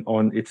cooperation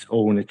on its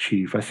own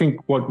achieve? I think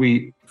what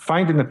we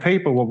find in the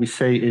paper, what we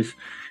say is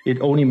it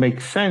only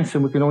makes sense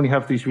and we can only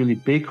have these really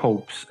big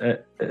hopes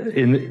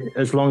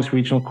as long as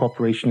regional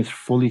cooperation is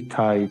fully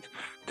tied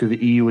to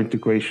the EU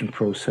integration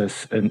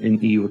process and in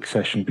EU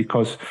accession.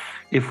 Because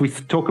if we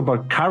talk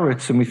about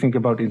carrots and we think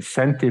about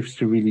incentives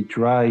to really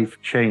drive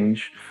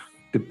change,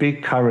 the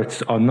big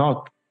carrots are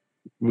not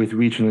with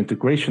regional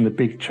integration. The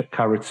big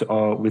carrots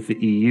are with the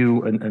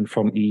EU and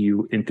from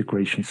EU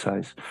integration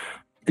size.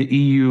 The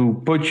EU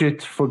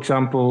budget, for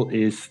example,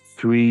 is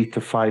 3 to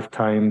 5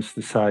 times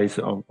the size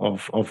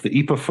of the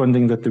EPA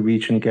funding that the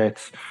region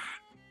gets.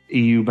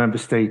 EU member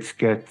states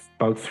get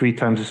about 3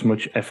 times as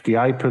much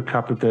FDI per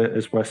capita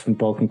as Western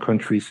Balkan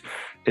countries.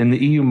 And the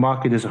EU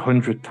market is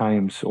 100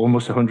 times,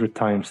 almost 100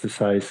 times the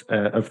size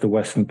of the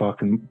Western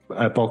Balkan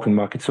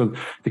market. So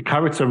the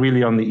carrots are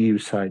really on the EU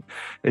side.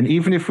 And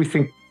even if we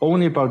think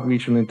only about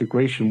regional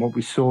integration, what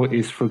we saw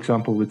is, for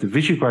example, with the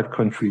Visegrad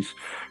countries,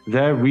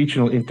 their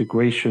regional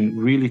integration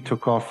really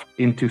took off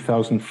in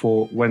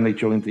 2004 when they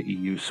joined the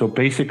EU. So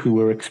basically,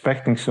 we're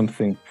expecting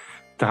something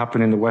to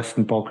happen in the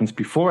Western Balkans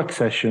before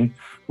accession,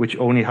 which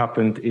only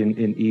happened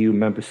in EU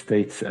member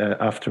states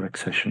after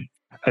accession.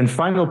 And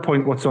final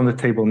point, what's on the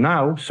table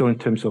now, so in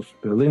terms of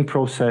Berlin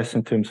process,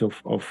 in terms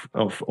of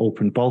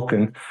Open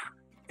Balkan,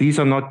 these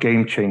are not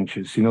game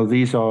changers.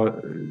 These are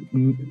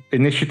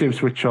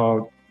initiatives which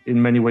are in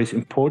many ways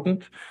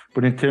important,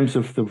 but in terms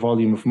of the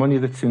volume of money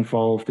that's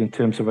involved, in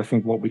terms of, I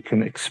think, what we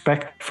can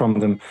expect from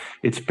them,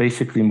 it's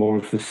basically more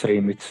of the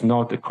same. It's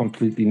not a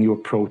completely new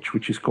approach,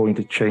 which is going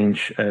to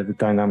change the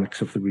dynamics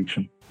of the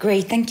region.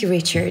 Great, thank you,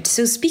 Richard.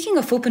 So speaking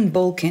of Open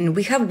Balkan,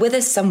 we have with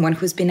us someone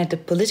who's been at the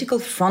political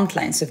front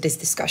lines of this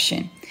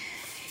discussion.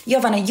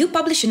 Jovana, you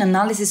published an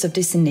analysis of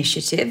this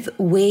initiative,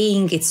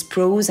 weighing its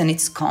pros and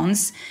its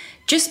cons,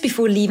 just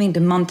before leaving the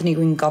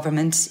Montenegrin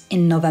government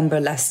in November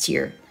last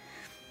year.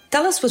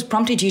 Tell us what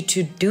prompted you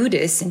to do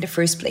this in the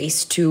first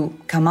place, to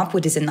come up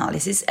with this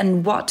analysis,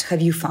 and what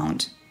have you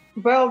found?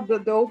 Well,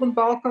 the Open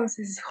Balkans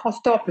is a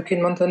hot topic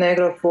in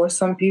Montenegro for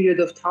some period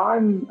of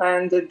time,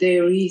 and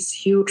there is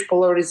huge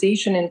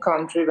polarization in the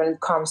country when it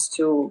comes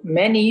to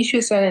many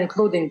issues, and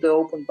including the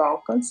Open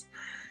Balkans.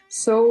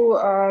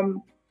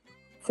 So,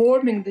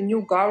 forming the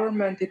new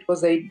government,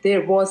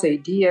 there was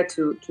idea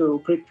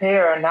to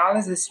prepare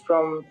analysis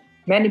from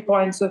many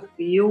points of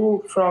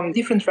view, from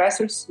different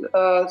research,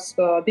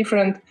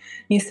 different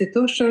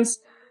institutions,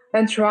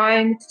 and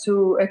trying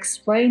to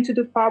explain to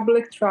the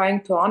public,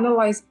 trying to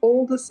analyze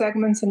all the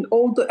segments and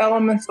all the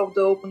elements of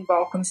the Open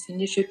Balkans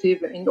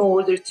initiative in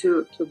order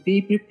to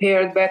be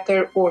prepared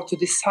better or to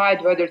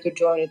decide whether to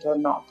join it or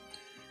not.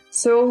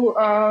 So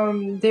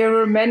there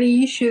were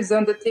many issues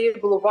on the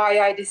table why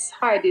I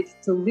decided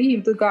to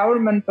leave the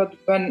government, but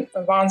when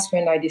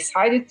I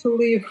decided to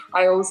leave,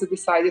 I also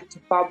decided to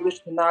publish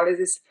the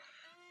analysis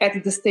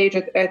at the stage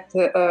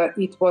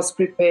it was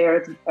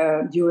prepared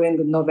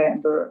during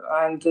November.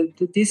 And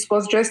this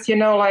was just,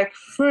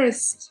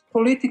 first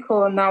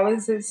political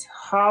analysis,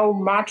 how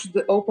much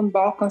the Open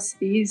Balkans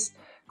is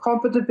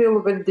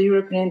compatible with the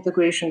European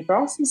integration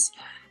process.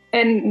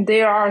 And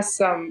there are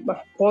some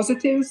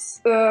positives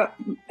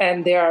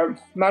and there are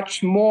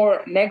much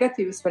more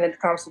negatives when it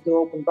comes to the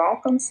Open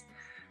Balkans.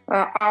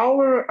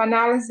 Our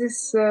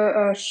analysis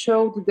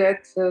showed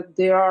that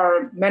there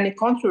are many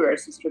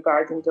controversies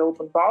regarding the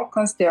Open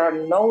Balkans. There are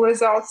no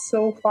results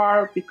so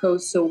far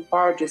because so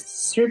far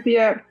just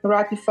Serbia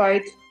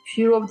ratified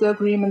few of the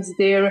agreements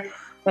there,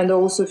 and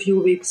also a few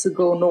weeks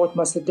ago North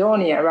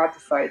Macedonia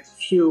ratified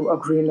few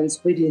agreements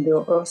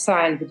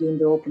signed within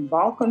the Open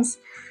Balkans.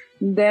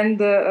 Then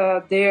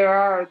there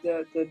are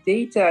the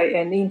data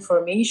and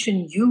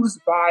information used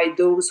by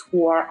those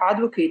who are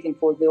advocating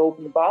for the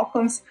Open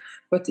Balkans.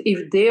 But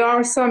if there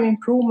are some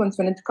improvements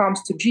when it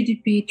comes to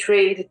GDP,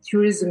 trade,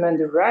 tourism, and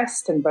the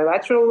rest, and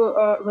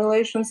bilateral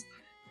relations,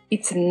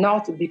 it's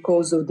not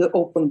because of the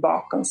Open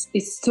Balkans.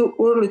 It's too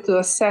early to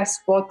assess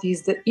what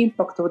is the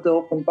impact of the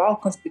Open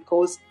Balkans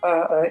because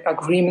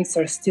agreements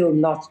are still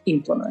not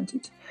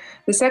implemented.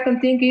 The second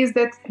thing is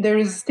that there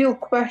is still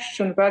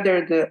question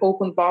whether the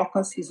Open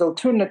Balkans is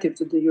alternative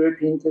to the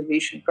European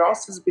integration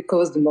process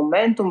because the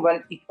momentum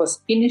when it was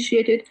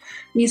initiated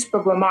is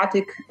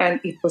problematic,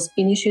 and it was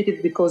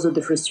initiated because of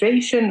the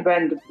frustration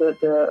when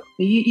the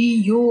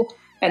EU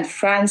and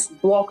France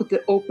blocked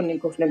the opening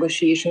of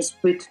negotiations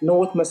with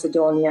North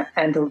Macedonia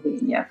and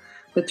Albania.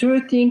 The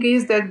third thing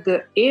is that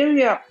the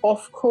area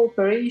of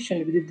cooperation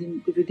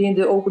within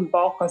the Open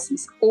Balkans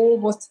is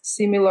almost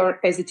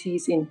similar as it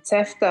is in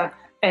CEFTA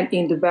and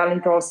in the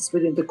Berlin process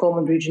within the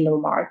common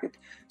regional market.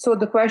 So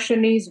the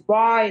question is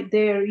why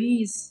there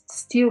is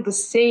still the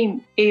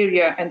same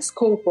area and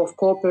scope of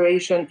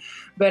cooperation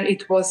when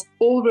it was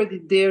already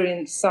there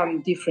in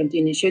some different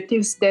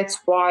initiatives. That's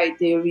why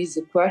there is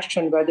a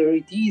question whether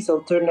it is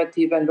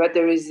alternative and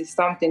whether it is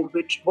something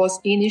which was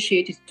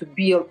initiated to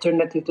be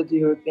alternative to the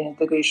European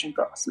integration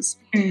process.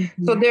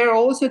 Mm-hmm. So there are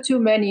also too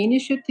many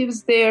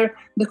initiatives there.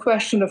 The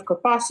question of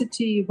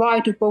capacity, why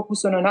to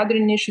focus on another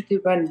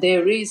initiative when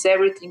there is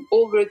everything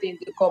already in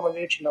the common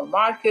regional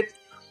market,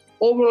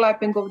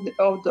 overlapping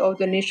of the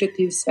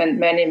initiatives, and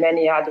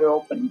many other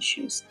open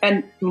issues.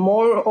 And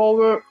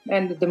moreover,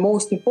 and the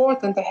most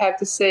important, I have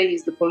to say,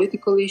 is the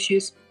political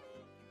issues.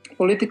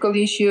 Political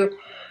issue,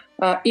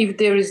 if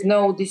there is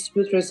no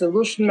dispute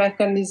resolution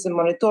mechanism,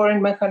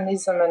 monitoring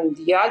mechanism, and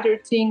the other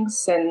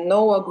things, and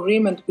no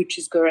agreement which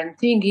is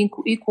guaranteeing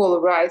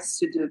equal rights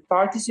to the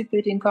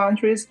participating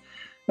countries,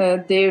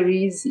 there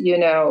is,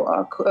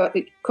 a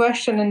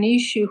question, an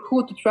issue,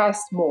 who to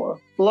trust more,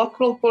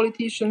 local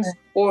politicians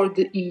or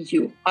the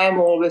EU. I'm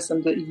always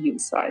on the EU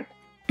side.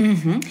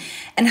 Mm-hmm.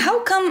 And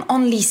how come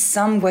only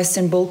some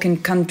Western Balkan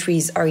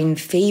countries are in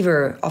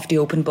favor of the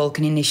Open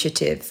Balkan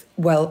Initiative,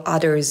 while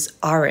others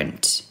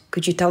aren't?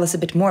 Could you tell us a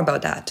bit more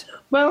about that?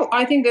 Well,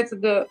 I think that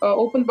the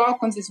Open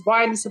Balkans is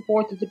widely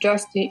supported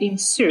just in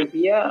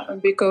Serbia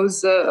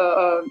because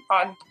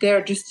there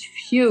are just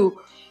few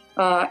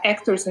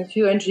actors and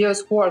few NGOs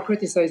who are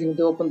criticizing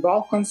the Open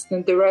Balkans,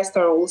 and the rest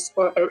are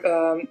also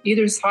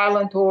either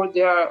silent or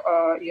they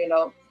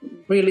are,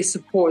 really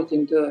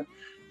supporting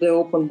the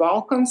Open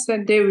Balkans.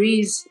 And there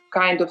is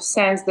kind of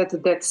sense that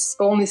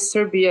only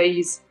Serbia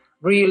is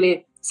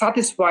really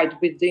satisfied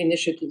with the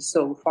initiative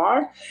so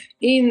far.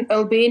 In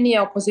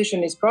Albania,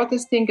 opposition is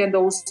protesting, and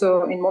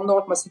also in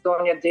North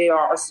Macedonia, there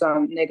are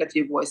some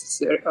negative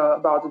voices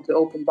about the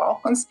Open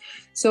Balkans.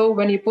 So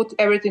when you put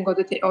everything on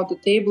the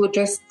table,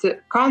 just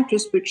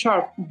countries which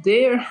are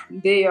there,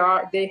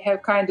 they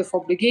have kind of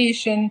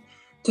obligation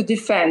to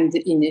defend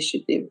the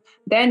initiative.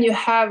 Then you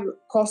have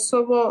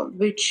Kosovo,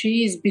 which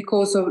is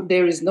because of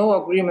there is no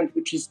agreement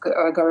which is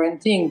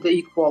guaranteeing the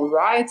equal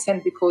rights,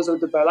 and because of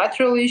the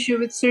bilateral issue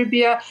with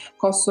Serbia,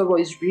 Kosovo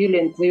is really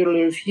and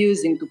clearly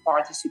refusing to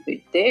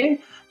participate there.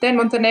 Then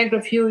Montenegro,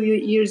 a few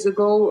years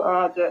ago,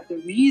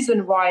 the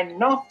reason why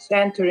not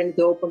entering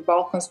the Open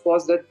Balkans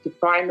was that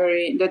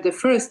the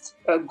first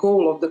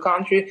goal of the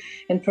country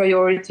and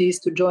priority is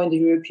to join the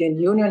European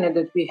Union, and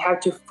that we have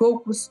to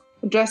focus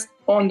just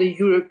on the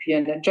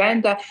European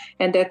agenda,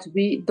 and that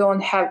we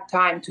don't have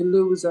time to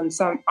lose on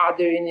some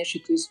other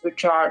initiatives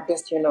which are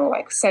just,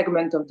 like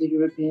segment of the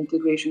European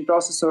integration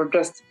process or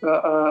just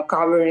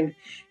covering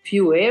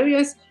few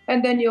areas.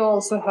 And then you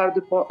also have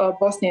the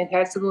Bosnia and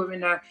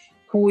Herzegovina,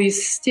 who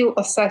is still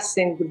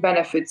assessing the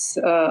benefits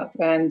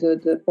and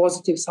the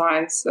positive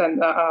signs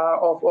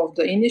of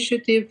the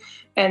initiative,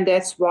 and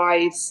that's why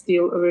it's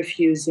still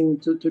refusing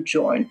to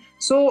join.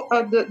 So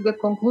the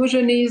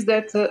conclusion is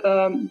that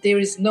there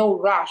is no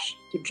rush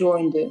to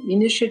join the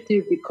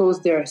initiative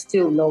because there are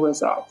still no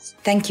results.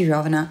 Thank you,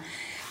 Rovana.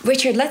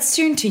 Richard, let's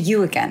turn to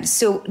you again.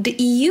 So the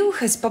EU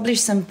has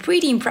published some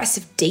pretty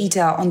impressive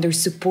data on their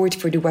support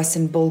for the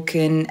Western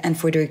Balkan and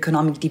for their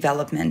economic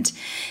development,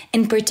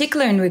 in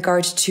particular in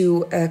regard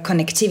to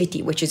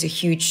connectivity, which is a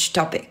huge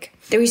topic.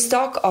 There is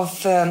talk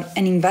of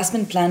an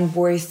investment plan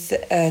worth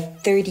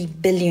 30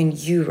 billion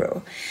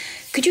euro.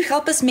 Could you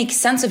help us make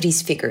sense of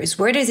these figures?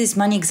 Where does this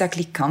money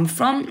exactly come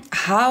from?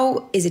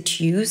 How is it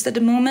used at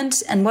the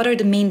moment? And what are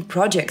the main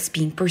projects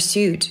being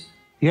pursued?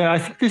 Yeah, I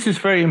think this is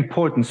very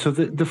important. So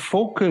the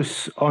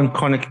focus on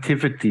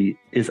connectivity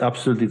is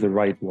absolutely the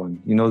right one.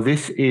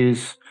 This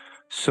is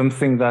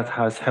something that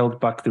has held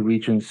back the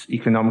region's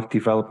economic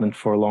development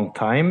for a long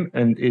time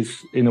and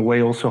is in a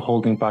way also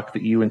holding back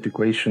the EU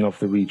integration of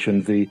the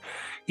region. The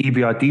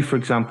EBRD, for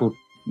example,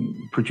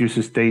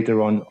 produces data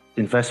on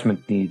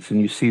investment needs,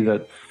 and you see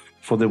that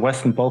for the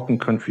Western Balkan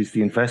countries,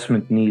 the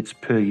investment needs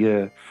per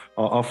year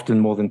are often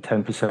more than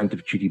 10%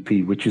 of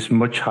GDP, which is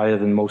much higher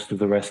than most of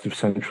the rest of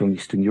Central and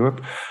Eastern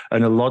Europe.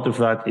 And a lot of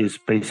that is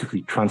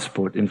basically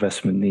transport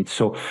investment needs.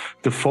 So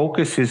the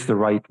focus is the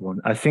right one.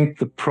 I think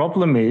the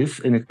problem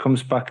is, and it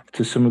comes back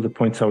to some of the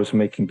points I was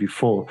making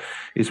before,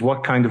 is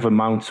what kind of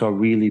amounts are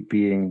really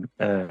being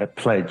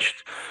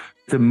pledged.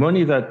 The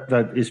money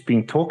that is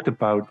being talked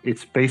about,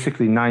 it's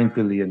basically 9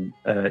 billion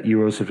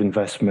euros of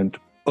investment,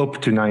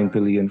 up to 9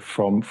 billion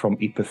from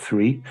IPA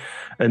 3.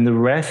 And the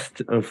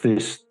rest of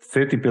this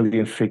 30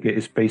 billion figure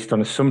is based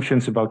on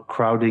assumptions about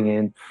crowding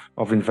in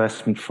of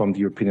investment from the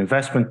European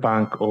Investment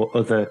Bank or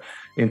other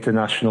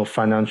international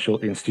financial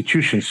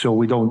institutions. So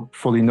we don't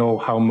fully know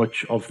how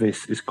much of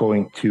this is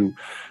going to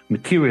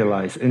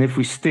materialize. And if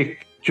we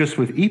stick just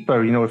with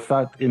IPA, if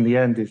that in the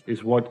end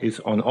is what is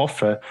on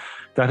offer,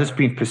 that has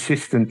been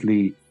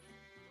persistently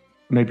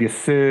maybe a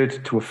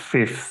third to a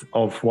fifth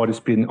of what has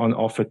been on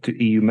offer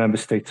to EU member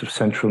states of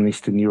Central and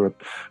Eastern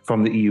Europe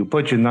from the EU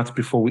budget. And that's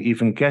before we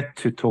even get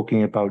to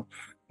talking about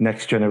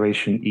next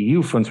generation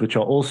EU funds, which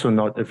are also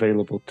not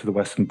available to the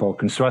Western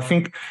Balkans. So I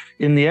think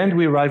in the end,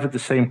 we arrive at the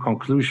same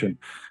conclusion.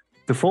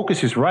 The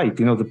focus is right.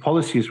 The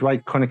policy is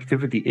right.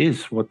 Connectivity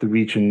is what the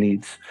region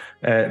needs,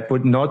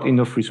 but not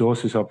enough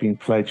resources are being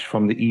pledged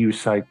from the EU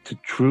side to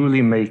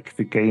truly make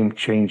the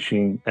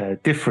game-changing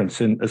difference.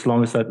 And as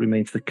long as that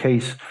remains the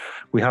case,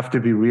 we have to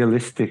be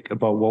realistic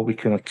about what we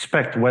can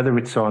expect, whether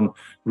it's on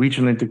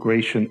regional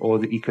integration or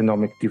the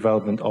economic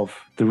development of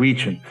the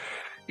region.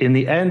 In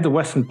the end, the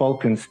Western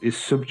Balkans is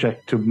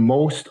subject to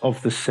most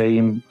of the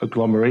same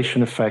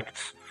agglomeration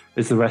effects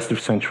as the rest of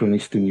Central and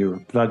Eastern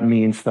Europe. That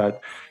means that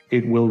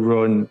it will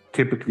run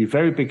typically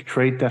very big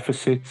trade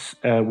deficits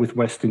with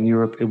Western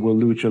Europe. It will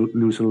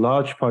lose a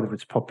large part of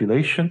its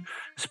population,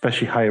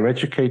 especially higher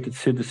educated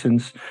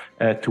citizens,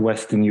 to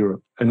Western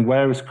Europe. And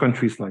whereas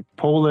countries like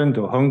Poland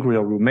or Hungary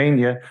or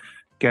Romania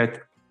get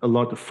a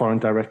lot of foreign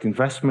direct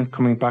investment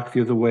coming back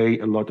the other way,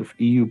 a lot of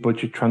EU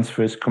budget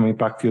transfers coming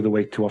back the other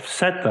way to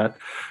offset that,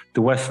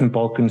 the Western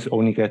Balkans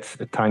only gets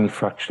a tiny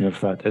fraction of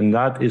that. And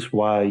that is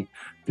why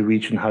the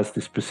region has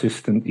this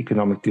persistent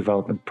economic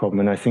development problem.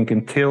 And I think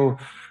until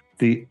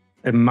the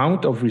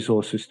amount of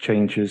resources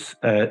changes,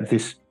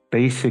 this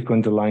basic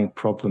underlying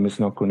problem is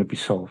not going to be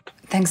solved.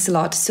 Thanks a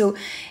lot. So,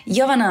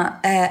 Jovana,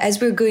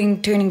 as we're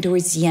turning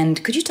towards the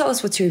end, could you tell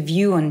us what's your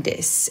view on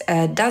this?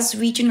 Does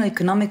regional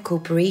economic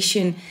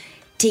cooperation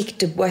take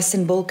the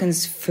Western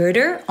Balkans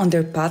further on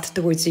their path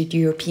towards the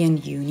European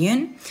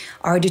Union?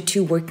 Are the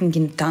two working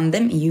in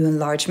tandem, EU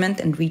enlargement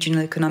and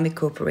regional economic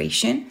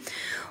cooperation?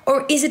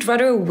 Or is it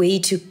rather a way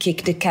to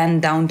kick the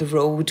can down the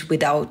road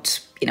without,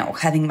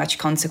 having much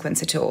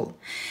consequence at all?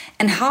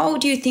 And how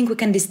do you think we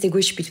can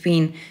distinguish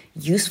between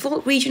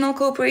useful regional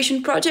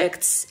cooperation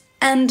projects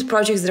and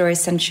projects that are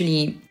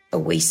essentially a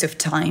waste of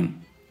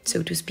time,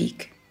 so to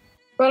speak?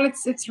 Well,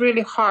 it's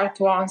really hard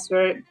to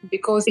answer,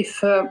 because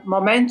if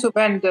momentum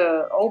when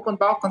the Open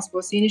Balkans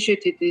was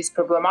initiated is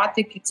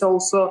problematic, it's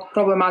also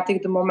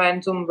problematic the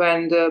momentum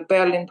when the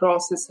Berlin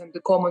process and the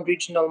common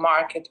regional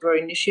market were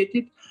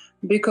initiated,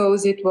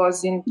 because it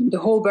was in the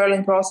whole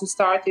Berlin process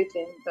started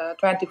in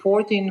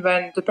 2014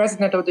 when the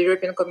president of the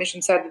European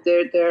Commission said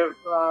that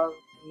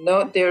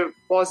there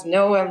was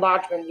no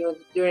enlargement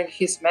during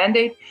his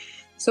mandate.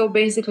 So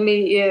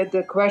basically,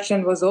 the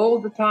question was all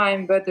the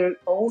time whether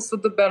also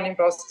the Berlin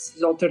process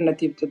is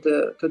alternative to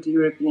the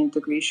European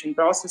integration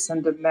process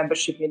and the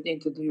membership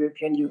into the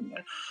European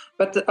Union.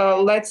 But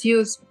let's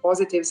use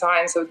positive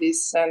signs of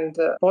this and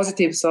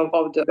positives of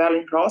the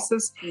Berlin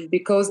process,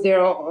 because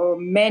there are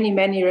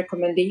many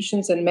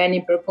recommendations and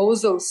many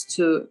proposals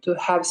to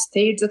have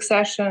state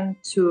accession,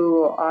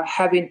 to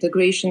have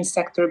integration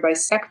sector by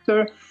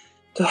sector,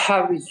 to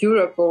have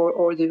Europe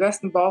or the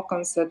Western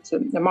Balkans at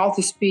a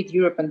multi-speed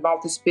Europe and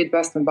multi-speed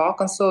Western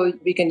Balkans. So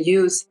we can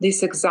use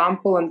this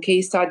example and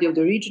case study of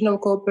the regional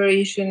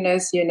cooperation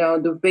as,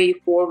 the way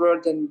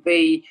forward and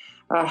way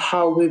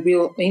how we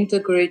will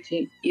integrate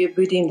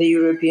within the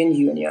European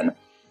Union.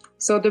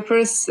 So the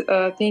first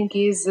thing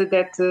is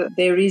that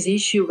there is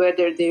issue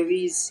whether there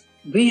is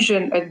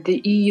vision at the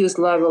EU's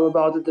level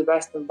about the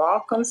Western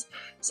Balkans.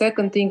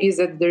 Second thing is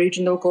that the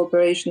regional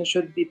cooperation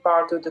should be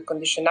part of the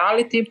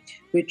conditionality,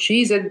 which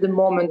is at the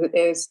moment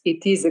as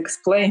it is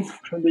explained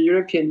from the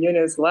European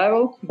Union's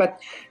level, but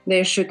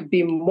there should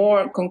be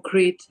more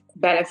concrete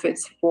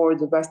benefits for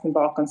the Western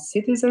Balkans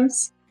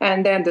citizens.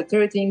 And then the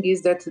third thing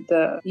is that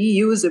the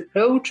EU's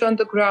approach on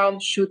the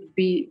ground should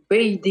be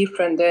way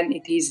different than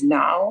it is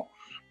now,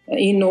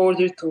 in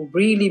order to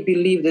really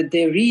believe that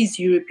there is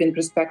European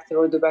perspective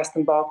of the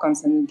Western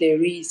Balkans and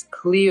there is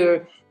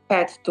clear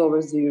path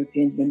towards the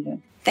European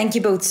Union. Thank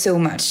you both so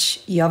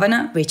much.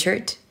 Jovana,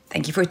 Richard,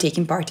 thank you for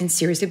taking part in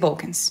Seriously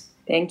Balkans.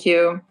 Thank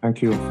you.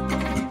 Thank you.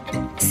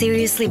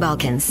 Seriously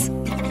Balkans,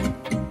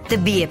 the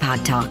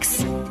BiEPAG Talks.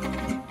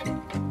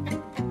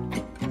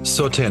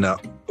 So, Tena,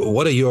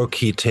 what are your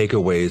key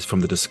takeaways from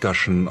the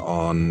discussion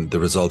on the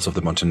results of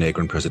the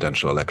Montenegrin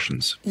presidential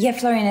elections? Yeah,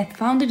 Florian, I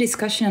found the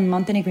discussion on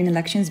Montenegrin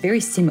elections very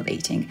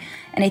stimulating.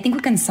 And I think we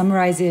can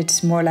summarize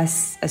it more or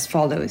less as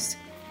follows.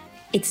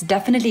 It's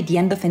definitely the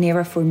end of an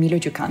era for Milo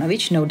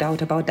Djukanovic, no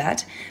doubt about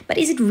that. But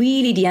is it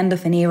really the end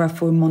of an era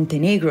for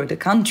Montenegro, the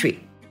country?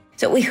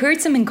 So we heard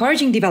some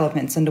encouraging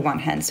developments on the one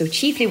hand. So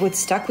chiefly what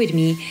stuck with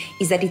me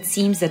is that it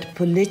seems that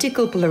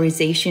political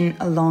polarization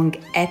along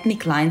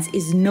ethnic lines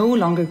is no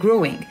longer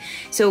growing.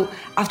 So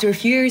after a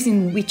few years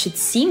in which it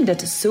seemed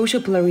that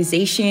social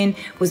polarization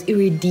was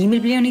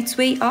irredeemably on its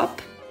way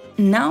up,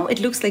 now it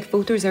looks like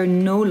voters are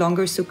no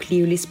longer so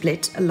clearly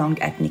split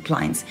along ethnic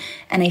lines.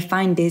 And I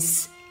find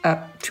this a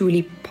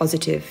truly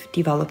positive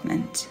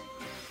development.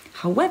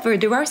 However,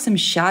 there are some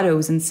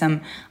shadows and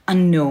some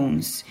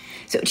unknowns.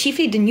 So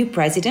chiefly the new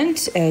president,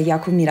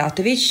 Jakub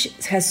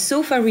Milatovic, has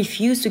so far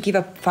refused to give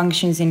up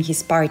functions in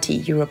his party,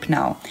 Europe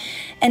Now.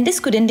 And this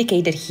could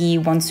indicate that he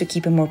wants to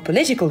keep a more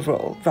political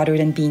role rather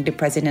than being the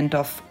president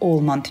of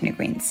all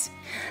Montenegrins.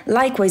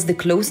 Likewise, the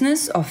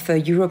closeness of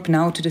Europe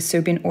Now to the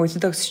Serbian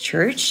Orthodox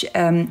Church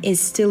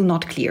is still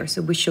not clear.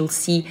 So we shall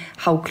see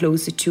how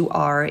close the two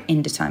are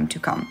in the time to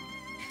come.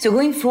 So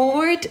going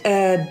forward,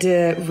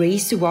 the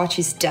race to watch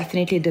is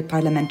definitely the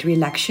parliamentary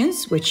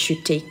elections, which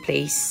should take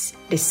place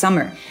this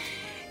summer.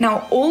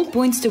 Now, all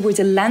points towards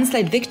a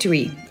landslide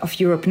victory of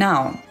Europe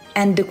Now.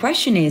 And the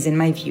question is, in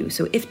my view,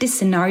 so if this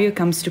scenario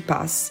comes to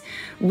pass,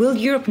 will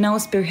Europe Now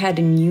spearhead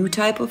a new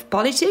type of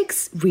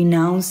politics,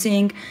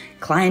 renouncing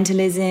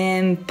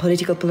clientelism,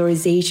 political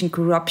polarization,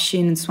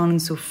 corruption, and so on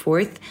and so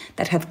forth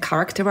that have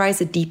characterized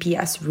the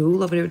DPS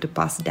rule over the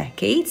past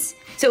decades?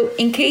 So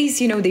in case,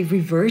 they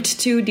revert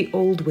to the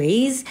old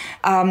ways,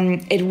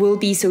 it will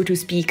be, so to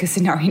speak, a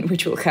scenario in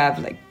which we'll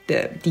have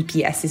the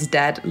DPS is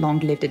dead, long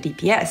live the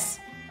DPS.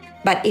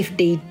 But if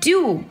they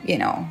do,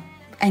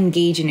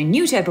 engage in a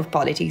new type of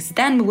politics,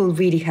 then we will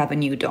really have a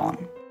new dawn.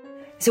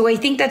 So I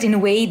think that in a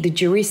way, the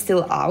jury is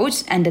still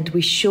out and that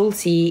we shall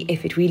see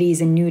if it really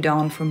is a new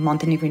dawn for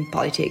Montenegrin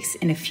politics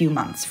in a few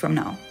months from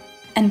now.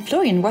 And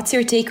Florian, what's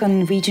your take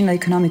on regional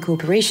economic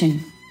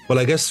cooperation? Well,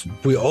 I guess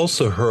we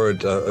also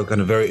heard a kind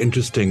of very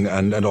interesting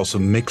and also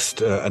mixed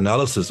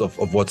analysis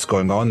of what's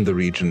going on in the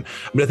region.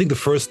 I mean, I think the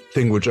first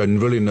thing which I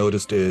really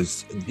noticed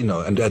is,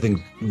 and I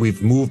think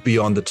we've moved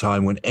beyond the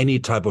time when any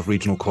type of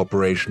regional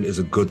cooperation is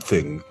a good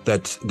thing,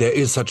 that there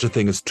is such a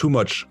thing as too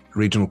much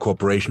regional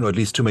cooperation, or at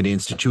least too many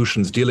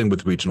institutions dealing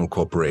with regional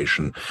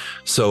cooperation.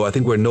 So I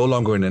think we're no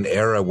longer in an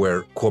era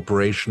where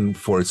cooperation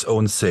for its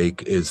own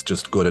sake is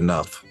just good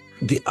enough.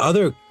 The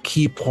other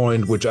key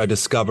point which I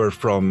discovered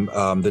from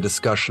the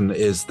discussion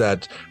is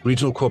that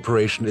regional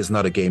cooperation is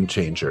not a game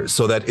changer,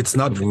 so that it's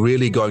not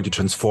really going to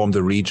transform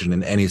the region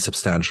in any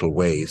substantial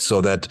way,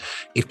 so that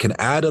it can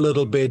add a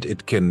little bit,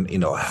 it can,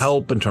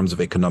 help in terms of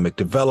economic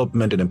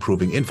development and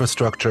improving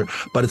infrastructure,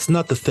 but it's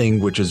not the thing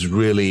which is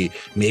really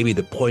maybe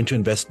the point to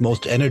invest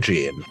most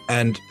energy in.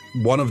 And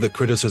one of the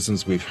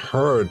criticisms we've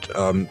heard,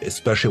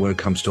 especially when it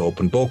comes to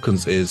Open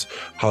Balkans, is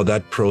how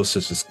that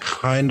process is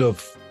kind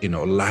of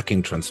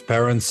lacking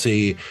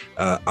transparency,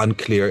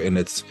 unclear in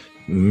its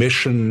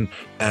mission,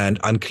 and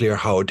unclear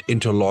how it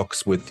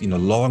interlocks with,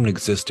 long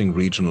existing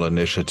regional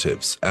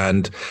initiatives.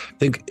 And I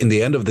think in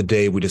the end of the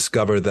day, we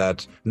discover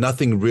that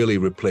nothing really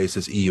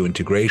replaces EU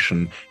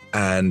integration,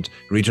 and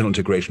regional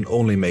integration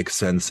only makes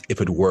sense if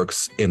it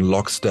works in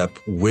lockstep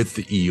with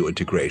the EU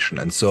integration.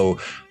 And so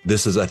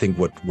this is, I think,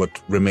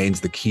 what remains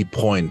the key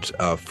point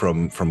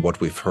from what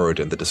we've heard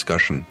in the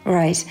discussion.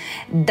 Right.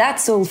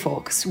 That's all,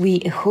 folks. We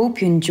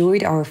hope you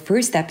enjoyed our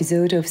first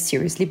episode of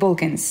Seriously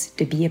Balkans,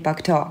 the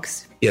BiEPAG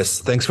Talks. Yes,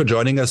 thanks for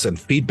joining us, and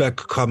feedback,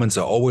 comments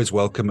are always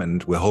welcome,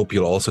 and we hope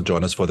you'll also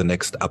join us for the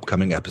next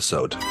upcoming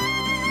episode.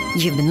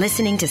 You've been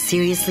listening to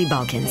Seriously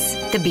Balkans,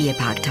 the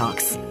BiEPAG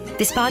Talks.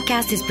 This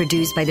podcast is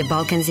produced by the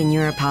Balkans in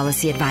Europe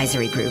Policy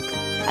Advisory Group,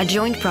 a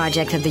joint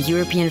project of the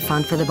European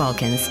Fund for the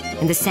Balkans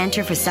and the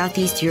Center for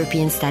Southeast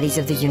European Studies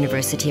of the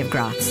University of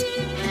Graz.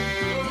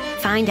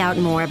 Find out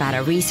more about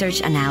our research,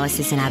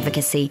 analysis, and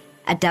advocacy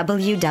at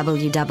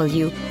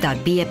www.biepag.eu.